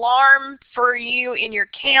an alarm for you in your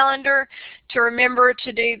calendar to remember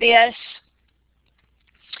to do this.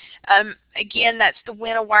 Again, that's the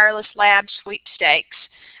Win a Wireless Lab sweepstakes.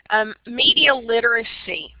 Media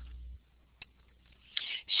literacy.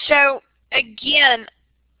 So again,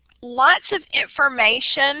 lots of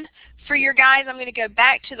information for your guys. I'm going to go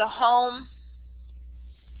back to the home.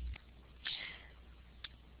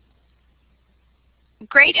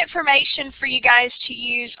 Great information for you guys to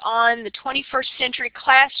use on the 21st Century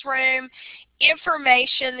Classroom,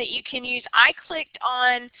 information that you can use. I clicked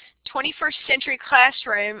on 21st Century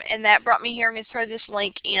Classroom, and that brought me here. I'm going to throw this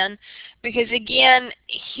link in because, again,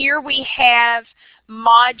 here we have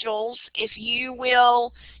modules. If you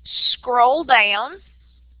will scroll down,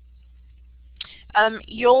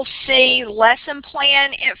 you'll see lesson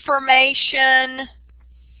plan information,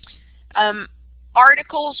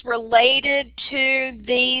 articles related to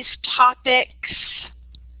these topics.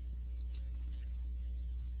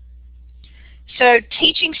 So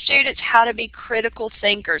teaching students how to be critical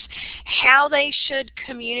thinkers, how they should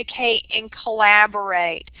communicate and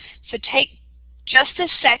collaborate. So take just a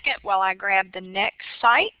second while I grab the next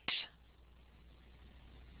site.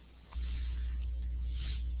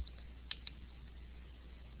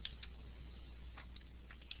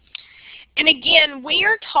 And again, we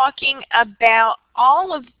are talking about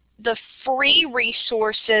all of the free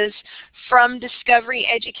resources from Discovery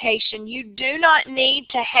Education. You do not need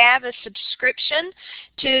to have a subscription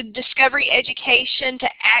to Discovery Education to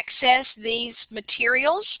access these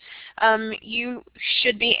materials. You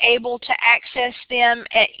should be able to access them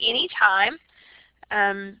at any time.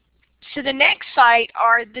 So the next site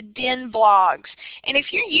are the DIN blogs. And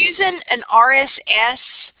if you're using an RSS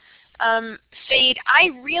feed, I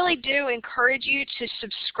really do encourage you to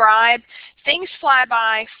subscribe. Things fly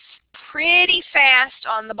by pretty fast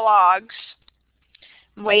on the blogs.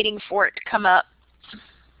 I'm waiting for it to come up.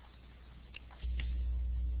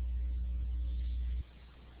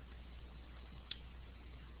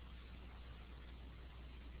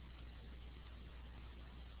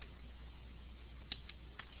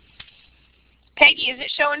 Peggy, is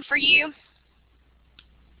it showing for you?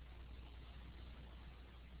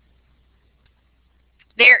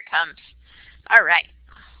 There it comes. All right.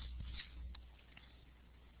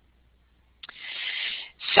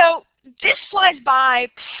 So this flies by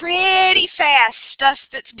pretty fast, stuff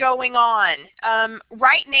that's going on.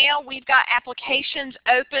 Right now we've got applications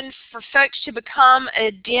open for folks to become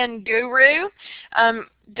a DIN guru.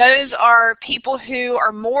 Those are people who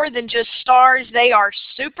are more than just stars, they are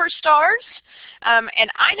superstars. And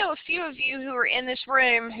I know a few of you who are in this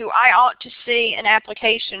room who I ought to see an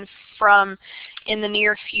application from in the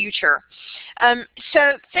near future.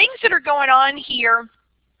 So things that are going on here,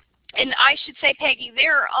 and I should say, Peggy,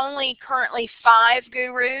 there are only currently 5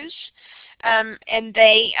 gurus, and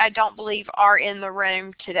they, I don't believe, are in the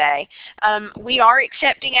room today. We are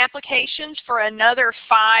accepting applications for another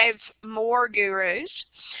 5 more gurus.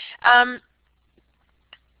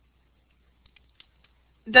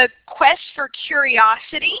 The Quest for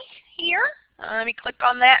Curiosity here, let me click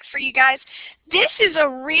on that for you guys. This is a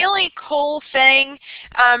really cool thing.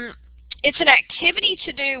 It's an activity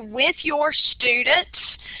to do with your students.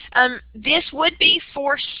 This would be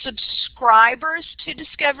for subscribers to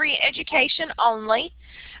Discovery Education only.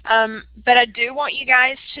 But I do want you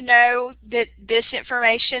guys to know that this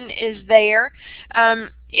information is there.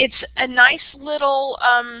 It's a nice little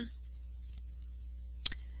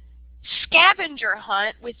scavenger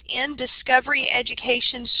hunt within Discovery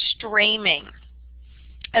Education streaming.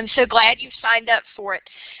 I'm so glad you've signed up for it.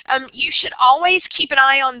 You should always keep an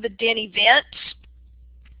eye on the DIN events.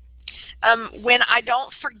 When I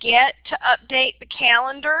don't forget to update the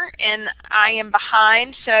calendar, and I am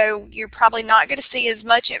behind, so you're probably not going to see as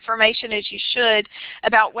much information as you should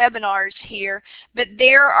about webinars here, but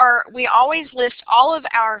we always list all of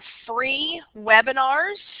our free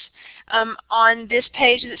webinars on this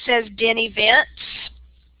page that says DIN events.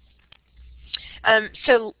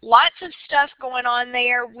 So lots of stuff going on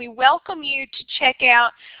there. We welcome you to check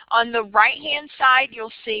out on the right-hand side,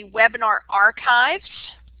 you'll see webinar archives.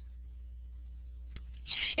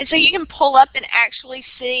 And so you can pull up and actually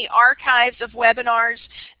see archives of webinars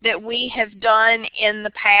that we have done in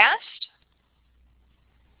the past.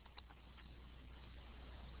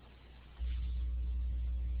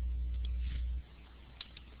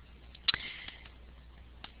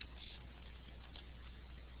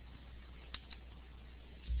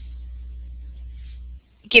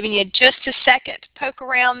 Giving you just a second to poke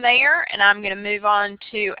around there, and I'm going to move on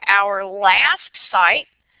to our last site.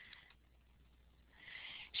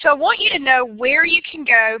 So I want you to know where you can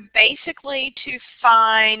go basically to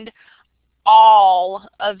find all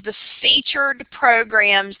of the featured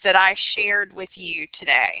programs that I shared with you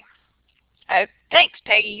today. Oh, thanks,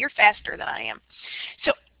 Peggy. You're faster than I am.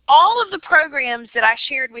 So all of the programs that I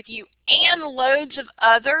shared with you and loads of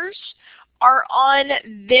others are on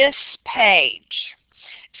this page.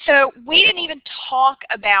 So we didn't even talk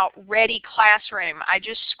about Ready Classroom. I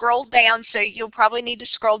just scrolled down, so you'll probably need to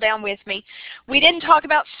scroll down with me. We didn't talk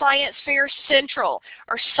about Science Fair Central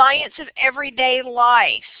or Science of Everyday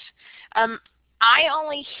Life. I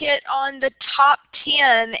only hit on the top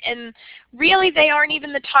 10, and really they aren't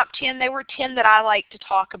even the top 10. They were 10 that I like to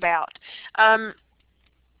talk about.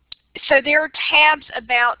 So there are tabs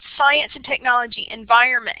about science and technology,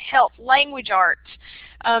 environment, health, language arts,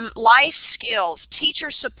 life skills, teacher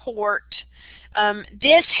support.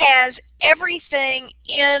 This has everything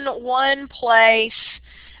in one place.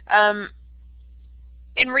 And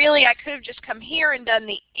really, I could have just come here and done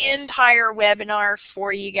the entire webinar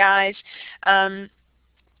for you guys.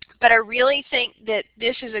 But I really think that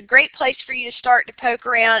this is a great place for you to start to poke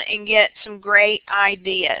around and get some great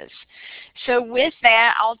ideas. So with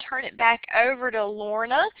that, I'll turn it back over to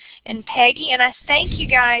Lorna and Peggy, and I thank you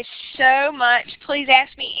guys so much. Please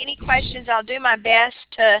ask me any questions. I'll do my best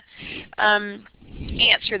to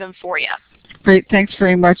answer them for you. Great. Thanks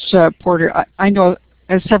very much, Porter. I know,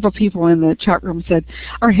 as several people in the chat room said,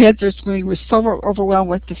 our heads are swimming. We're so overwhelmed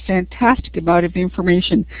with the fantastic amount of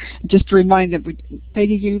information. Just to remind them,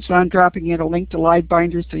 Peggy keeps on dropping in a link to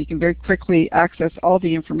LiveBinder so you can very quickly access all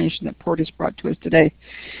the information that Porter's brought to us today.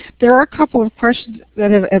 There are a couple of questions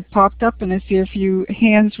that have popped up, and I see a few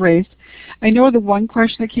hands raised. I know the one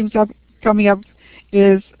question that coming up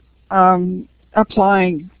is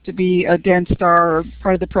applying to be a DEN Star or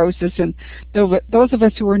part of the process, and those of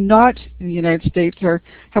us who are not in the United States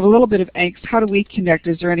have a little bit of angst. How do we connect?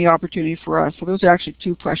 Is there any opportunity for us? So those are actually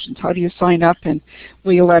two questions. How do you sign up, and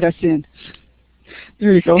will you let us in?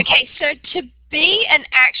 There you go. Okay, so to be an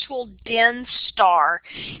actual DEN Star,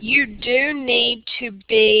 you do need to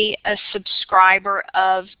be a subscriber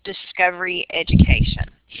of Discovery Education.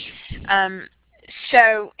 And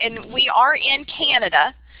we are in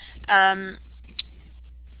Canada.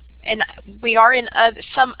 And we are in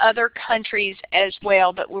some other countries as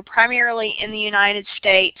well, but we're primarily in the United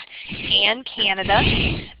States and Canada.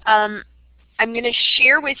 I'm going to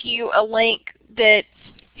share with you a link that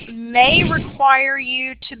may require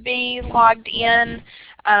you to be logged in.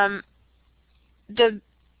 The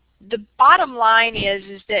bottom line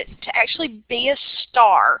is that to actually be a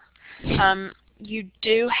star, you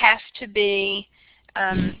do have to be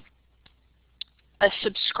a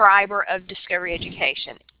subscriber of Discovery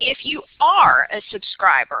Education. If you are a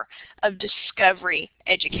subscriber of Discovery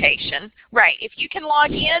Education, right, if you can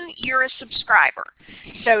log in, you're a subscriber.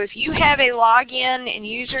 So if you have a login and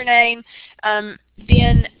username,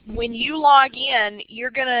 then when you log in,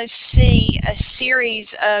 you're going to see a series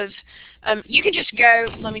of, you can just go,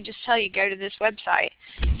 let me just tell you, go to this website.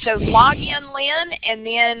 So log in, Lynn, and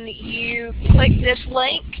then you click this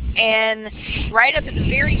link, and right up at the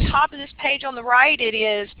very top of this page on the right, it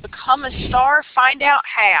is Become a Star, Find Out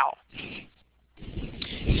How.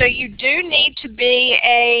 So you do need to be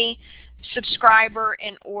a subscriber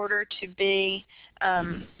in order to be,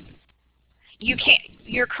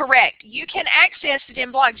 you're correct. You can access the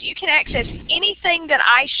DEN blogs. You can access anything that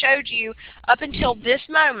I showed you up until this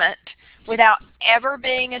moment without ever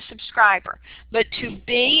being a subscriber. But to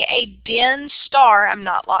be a DEN Star, I'm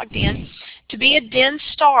not logged in, to be a DEN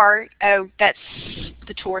Star, oh, that's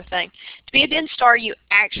the tour thing. To be a DEN Star, you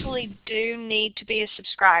actually do need to be a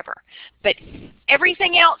subscriber. But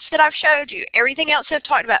everything else that I've showed you, everything else I've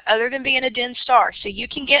talked about other than being a DEN Star, so you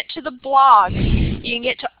can get to the blog, you can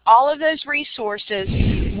get to all of those resources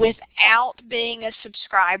without being a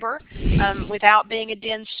subscriber, without being a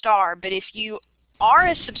DEN Star. But if you are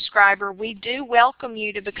a subscriber, we do welcome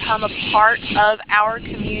you to become a part of our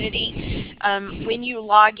community. When you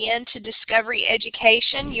log in to Discovery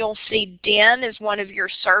Education, you'll see DEN as one of your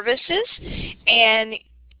services, and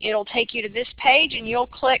it'll take you to this page, and you'll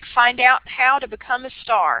click Find Out How to Become a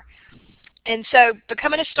Star. And so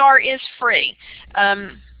becoming a star is free.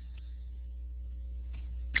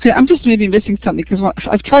 Okay, I'm just maybe missing something because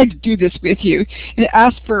I've tried to do this with you, and it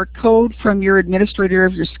asks for a code from your administrator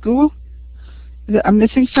of your school. I'm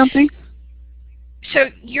missing something? So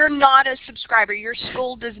you're not a subscriber. Your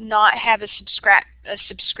school does not have a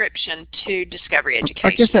subscription to Discovery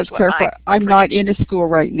Education. I guess that's clarified. I'm not in a school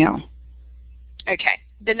right now. Okay,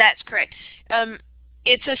 then that's correct.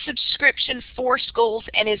 It's a subscription for schools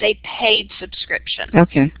and is a paid subscription.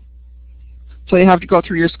 Okay. So you have to go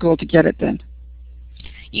through your school to get it then?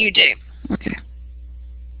 You do. Okay.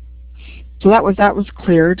 So that was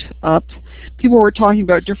cleared up. People were talking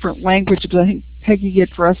about different languages. I think Peggy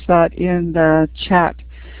addressed that in the chat.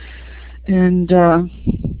 And there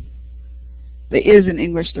is in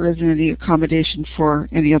English, there isn't any accommodation for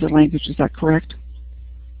any other language. Is that correct?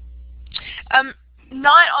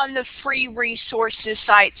 Not on the free resources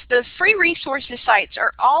sites. The free resources sites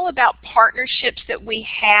are all about partnerships that we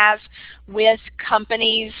have with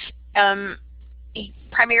companies,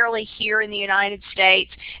 primarily here in the United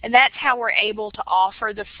States, and that's how we're able to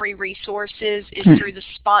offer the free resources is through the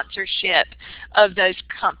sponsorship of those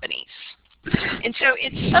companies. And so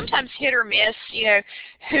it's sometimes hit or miss, you know,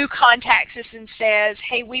 who contacts us and says,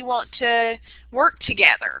 hey, we want to work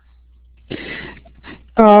together.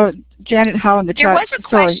 Janet Howe in the chat. There was a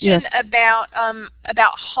question about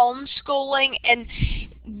homeschooling, and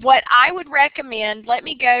what I would recommend, let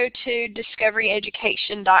me go to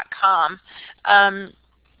discoveryeducation.com.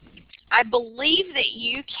 I believe that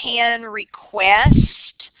you can request,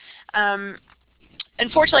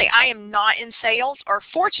 unfortunately I am not in sales, or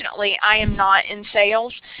fortunately I am not in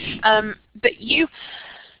sales, but you,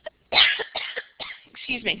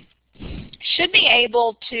 excuse me, should be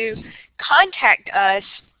able to contact us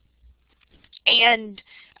and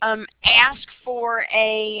ask for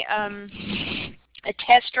a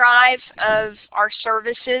test drive of our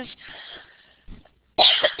services,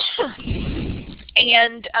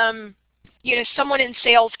 and you know, someone in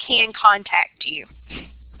sales can contact you.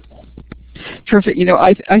 Perfect. You know,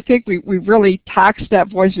 I think we really taxed that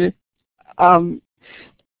voice.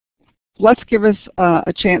 Let's give us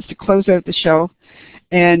a chance to close out the show,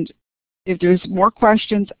 and if there's more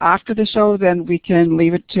questions after the show, then we can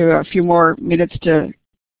leave it to a few more minutes to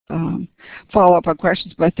follow up on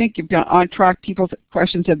questions. But I think you've been on track. People's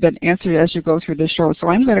questions have been answered as you go through the show. So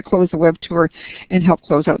I'm going to close the web tour and help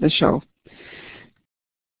close out the show.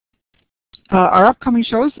 Our upcoming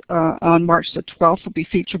shows on March the 12th will be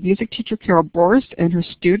featured music teacher Carol Boris and her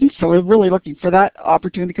students. So we're really looking for that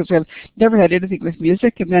opportunity because we have never had anything with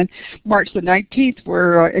music. And then March the 19th,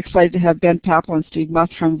 we're excited to have Ben Papel and Steve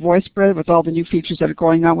Muth from VoiceFred with all the new features that are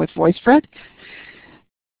going on with VoiceFred.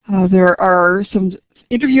 There are some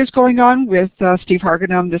interviews going on with Steve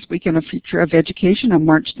Hargadon this week in a Future of Education on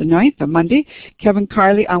March the 9th, on Monday. Kevin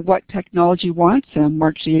Kiley on What Technology Wants on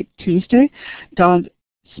March the 8th, Tuesday. Don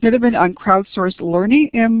Smitherman on crowdsourced learning,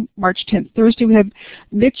 and March 10th, Thursday, we have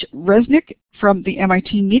Mitch Resnick from the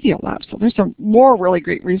MIT Media Lab. So there's some more really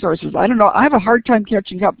great resources. I don't know, I have a hard time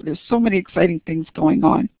catching up, but there's so many exciting things going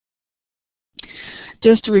on.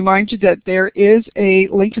 Just to remind you that there is a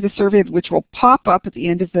link to the survey which will pop up at the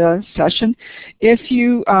end of the session. If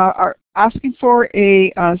you are asking for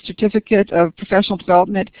a certificate of professional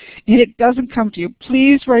development and it doesn't come to you,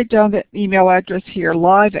 please write down the email address here,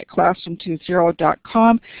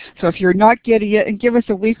 live@classroom20.com. So if you're not getting it, and give us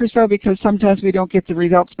a week or so, because sometimes we don't get the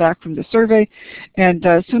results back from the survey. And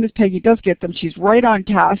as soon as Peggy does get them, she's right on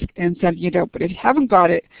task and sending it out. But if you haven't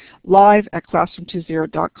got it,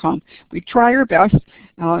 live@classroom20.com. We try our best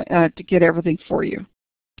to get everything for you.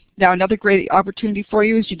 Now, another great opportunity for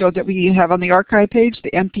you is, you know, that we have on the archive page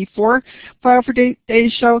the MP4 file for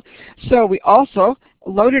today's show. So we also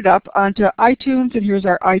loaded up onto iTunes, and here's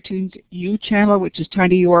our iTunes U channel, which is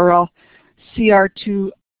tinyurl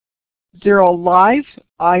CR20Live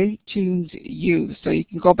iTunes U. So you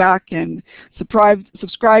can go back and subscribe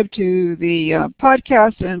to the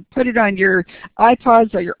podcast and put it on your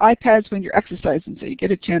iPods or your iPads when you're exercising, so you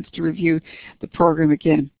get a chance to review the program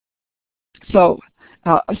again. So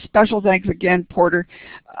a special thanks again, Porter.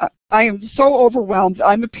 I am so overwhelmed.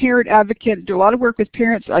 I'm a parent advocate, do a lot of work with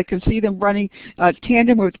parents. I can see them running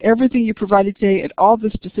tandem with everything you provided today and all the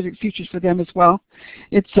specific features for them as well.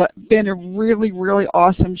 It's been a really, really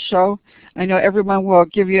awesome show. I know everyone will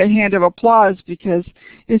give you a hand of applause because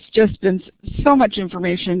it's just been so much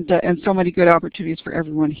information and so many good opportunities for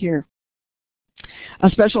everyone here. A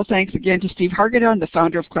special thanks again to Steve Hargadon, the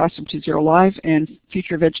founder of Classroom 2.0 Live and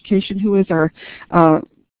Future of Education, who is our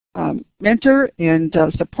mentor and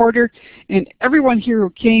supporter, and everyone here who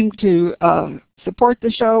came to support the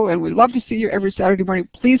show, and we love to see you every Saturday morning.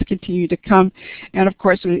 Please continue to come. And of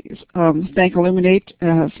course, we thank Elluminate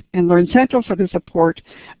and Learn Central for the support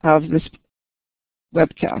of this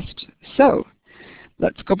webcast. So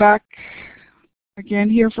let's go back again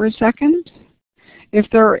here for a second. If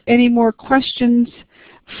there are any more questions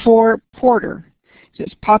for Porter,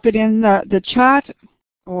 just pop it in the chat,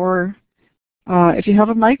 or if you have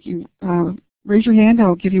a mic, you raise your hand.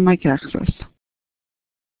 I'll give you mic access.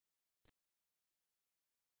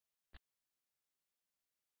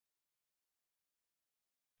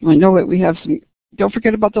 I know that we have some. Don't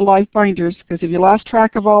forget about the live binders, because if you lost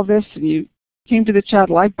track of all this and you came to the chat,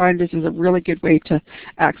 live binders is a really good way to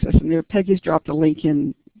access. And there, Peggy's dropped a link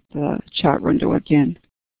in the chat window again.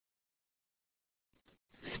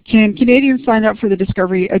 Can Canadians sign up for the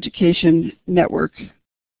Discovery Education Network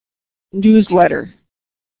newsletter?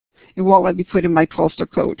 It won't let me put in my postal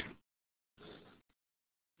code.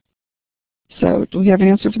 So do we have an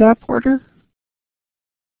answer for that, Porter?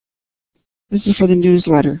 This is for the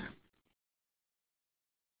newsletter.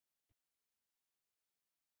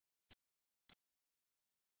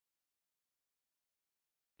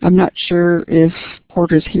 I'm not sure if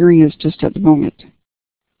Porter's hearing is just at the moment.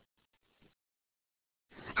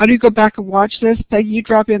 How do you go back and watch this? Peggy, you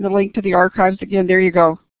drop in the link to the archives again. There you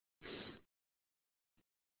go.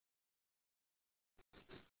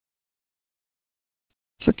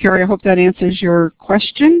 So Carrie, I hope that answers your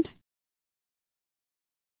question.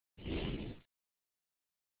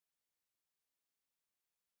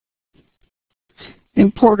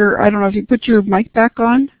 And Porter, I don't know if you put your mic back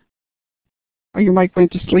on, or your mic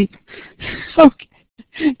went to sleep. Okay,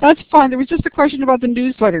 that's fine. There was just a question about the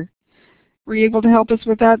newsletter. Were you able to help us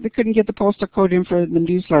with that? They couldn't get the postal code in for the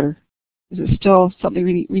newsletter. Is it still something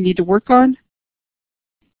we need to work on?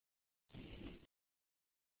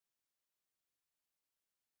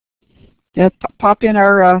 Yeah, pop in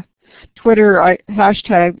our Twitter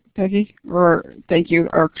hashtag, Peggy, or thank you,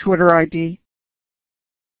 our Twitter ID.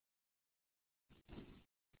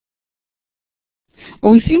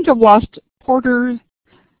 Well, we seem to have lost Porter's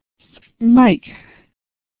mic.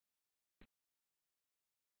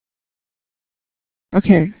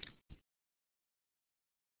 Okay.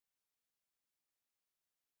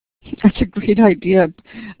 That's a great idea.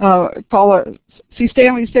 Paula, see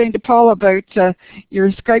Stanley's saying to Paula about your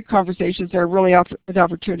Skype conversations are really an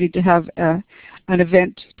opportunity to have an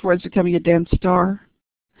event towards becoming a DEN star.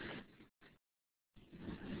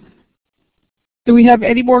 Do we have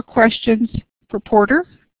any more questions for Porter?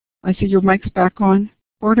 I see your mic's back on,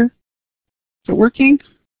 Porter. Is it working?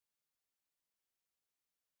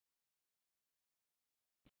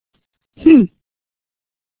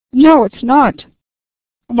 No, it's not.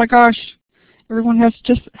 Oh my gosh, everyone has to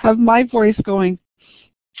just have my voice going.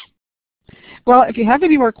 Well, if you have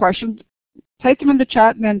any more questions, type them in the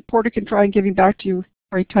chat and then Porter can try and get back to you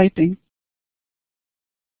by typing.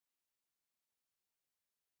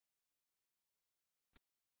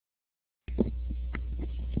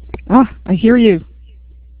 Ah, I hear you.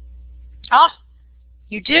 Ah,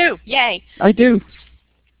 you do? Yay. I do.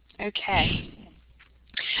 Okay.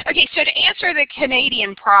 Okay, so to answer the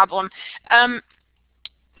Canadian problem, I've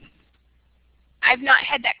not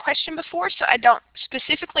had that question before, so I don't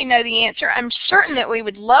specifically know the answer. I'm certain that we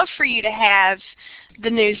would love for you to have the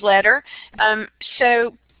newsletter.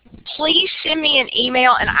 So please send me an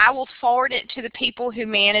email and I will forward it to the people who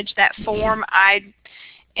manage that form.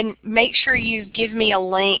 And make sure you give me a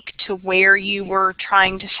link to where you were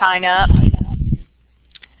trying to sign up.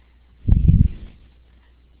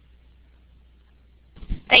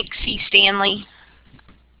 Thanks, C. Stanley.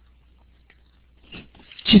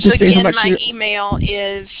 So again, my email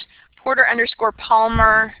is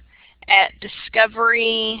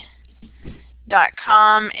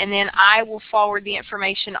porter_palmer@discovery.com, and then I will forward the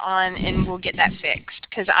information on and we'll get that fixed,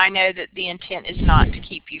 because I know that the intent is not to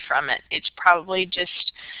keep you from it. It's probably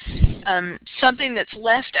just something that's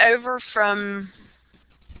left over from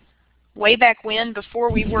way back when, before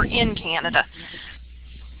we were in Canada.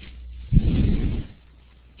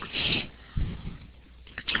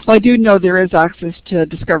 Well, I do know there is access to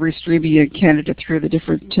Discovery Streaming in Canada through the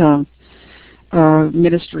different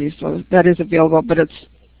ministries, so that is available, but it's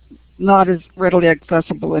not as readily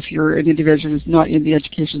accessible if you're an individual who's not in the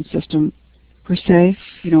education system per se,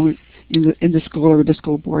 you know, in the school or the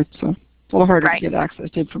school board, so it's a little harder to get access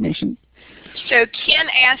to information. So Ken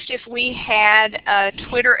asked if we had a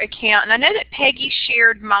Twitter account, and I know that Peggy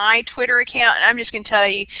shared my Twitter account, and I'm just going to tell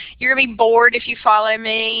you, you're going to be bored if you follow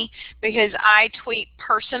me, because I tweet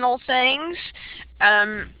personal things.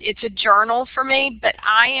 It's a journal for me, but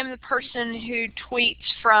I am the person who tweets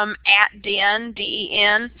from @DEN,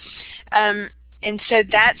 D-E-N. And so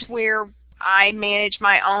that's where I manage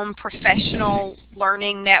my own professional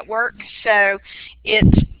learning network. So it's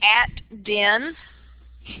 @den.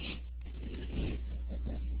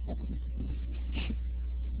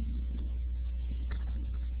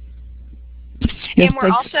 Yes, and we're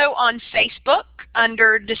also on Facebook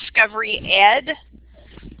under Discovery Ed.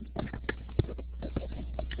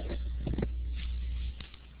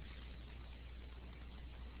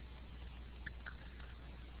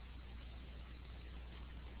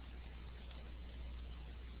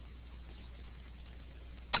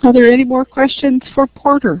 Are there any more questions for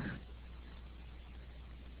Porter?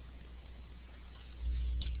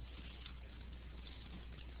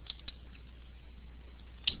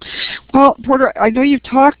 Well, Porter, I know you've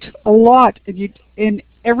talked a lot, and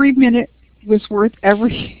every minute was worth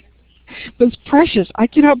was precious. I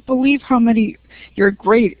cannot believe how many. You're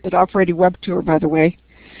great at operating WebTour, by the way.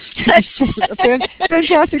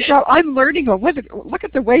 Fantastic job. I'm learning. Look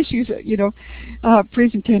at the way she's,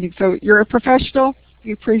 presenting. So you're a professional.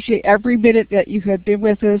 We appreciate every minute that you have been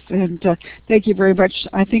with us, and thank you very much.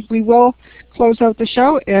 I think we will close out the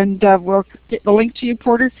show, and we'll get the link to you,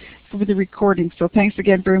 Porter, for the recording. So thanks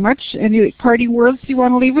again very much. Any parting words you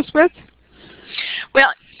want to leave us with?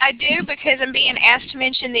 Well, I do, because I'm being asked to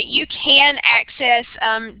mention that you can access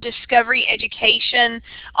Discovery Education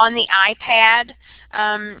on the iPad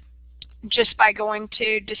just by going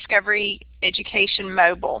to Discovery Education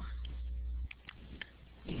Mobile.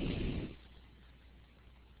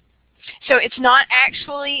 So it's not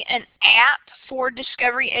actually an app for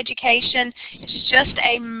Discovery Education. It's just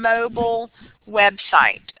a mobile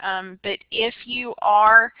website. But if you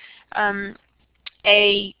are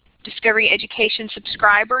a Discovery Education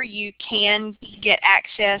subscriber, you can get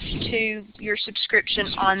access to your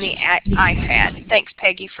subscription on the iPad. Thanks,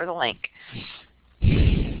 Peggy, for the link.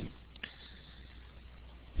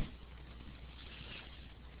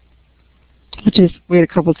 I'll just wait a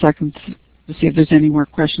couple seconds to see if there's any more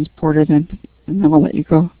questions, Porter, and then we'll let you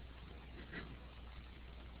go.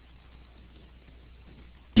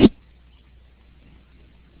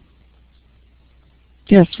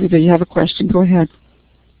 Yes, Rita, you have a question. Go ahead.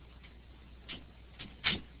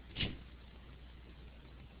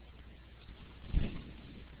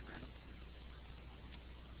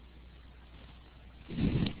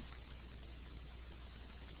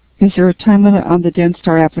 Is there a time limit on the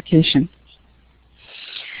DenStar application?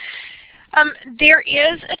 There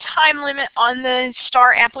is a time limit on the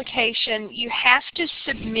STAR application. You have to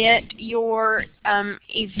submit your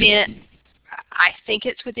event, I think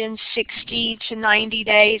it's within 60 to 90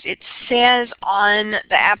 days. It says on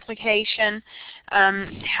the application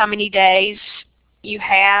how many days you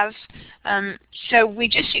have. So we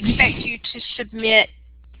just expect you to submit,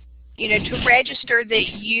 to register that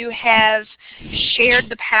you have shared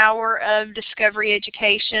the power of Discovery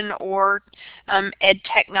Education or ed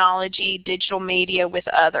technology, digital media with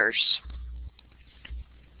others.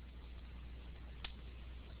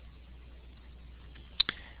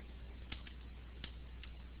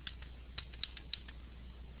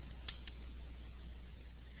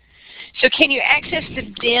 So can you access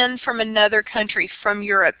the DEN from another country, from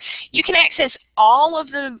Europe? You can access all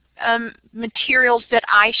of the materials that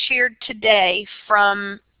I shared today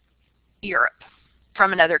from Europe,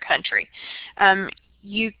 from another country.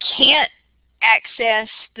 You can't access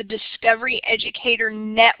the Discovery Educator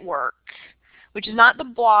Network, which is not the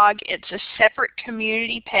blog, it's a separate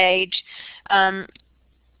community page.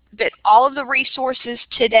 But all of the resources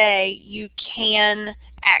today you can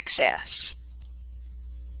access.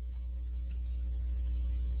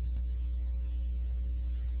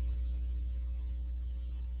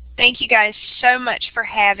 Thank you guys so much for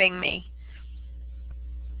having me.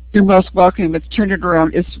 You're most welcome. Let's turn it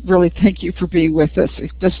around. It's really, thank you for being with us.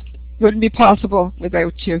 It just wouldn't be possible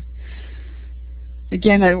without you.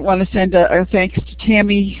 Again, I want to send a thanks to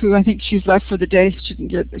Tammy, who I think she's left for the day.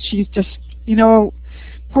 She's just,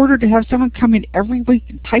 Porter, to have someone come in every week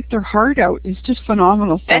and type their heart out is just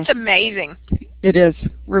phenomenal. That's amazing. It is.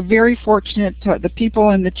 We're very fortunate. The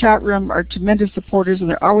people in the chat room are tremendous supporters, and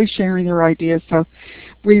they're always sharing their ideas. So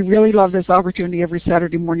we really love this opportunity every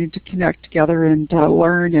Saturday morning to connect together and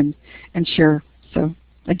learn and share. So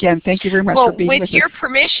again, thank you very much for being with us. With your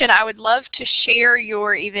permission, I would love to share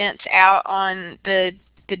your events out on the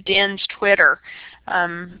DEN's Twitter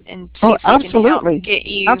and see if we can help get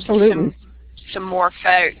you some more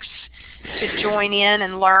folks to join in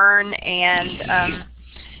and learn. And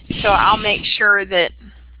so I'll make sure that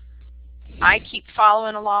I keep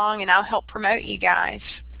following along, and I'll help promote you guys.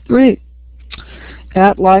 Great.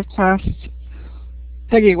 At live class,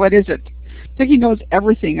 Peggy, what is it? Peggy knows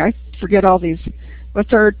everything. I forget all these.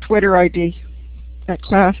 What's our Twitter ID?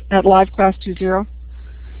 at live class 20?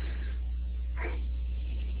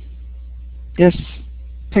 Yes,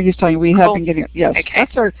 Peggy's telling you we have been getting it. Yes, okay.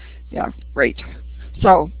 That's our, yeah, great.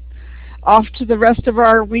 So, off to the rest of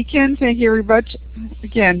our weekend. Thank you very much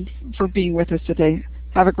again for being with us today.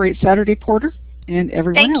 Have a great Saturday, Porter, and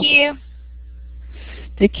everyone else. Thank you.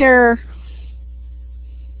 Take care.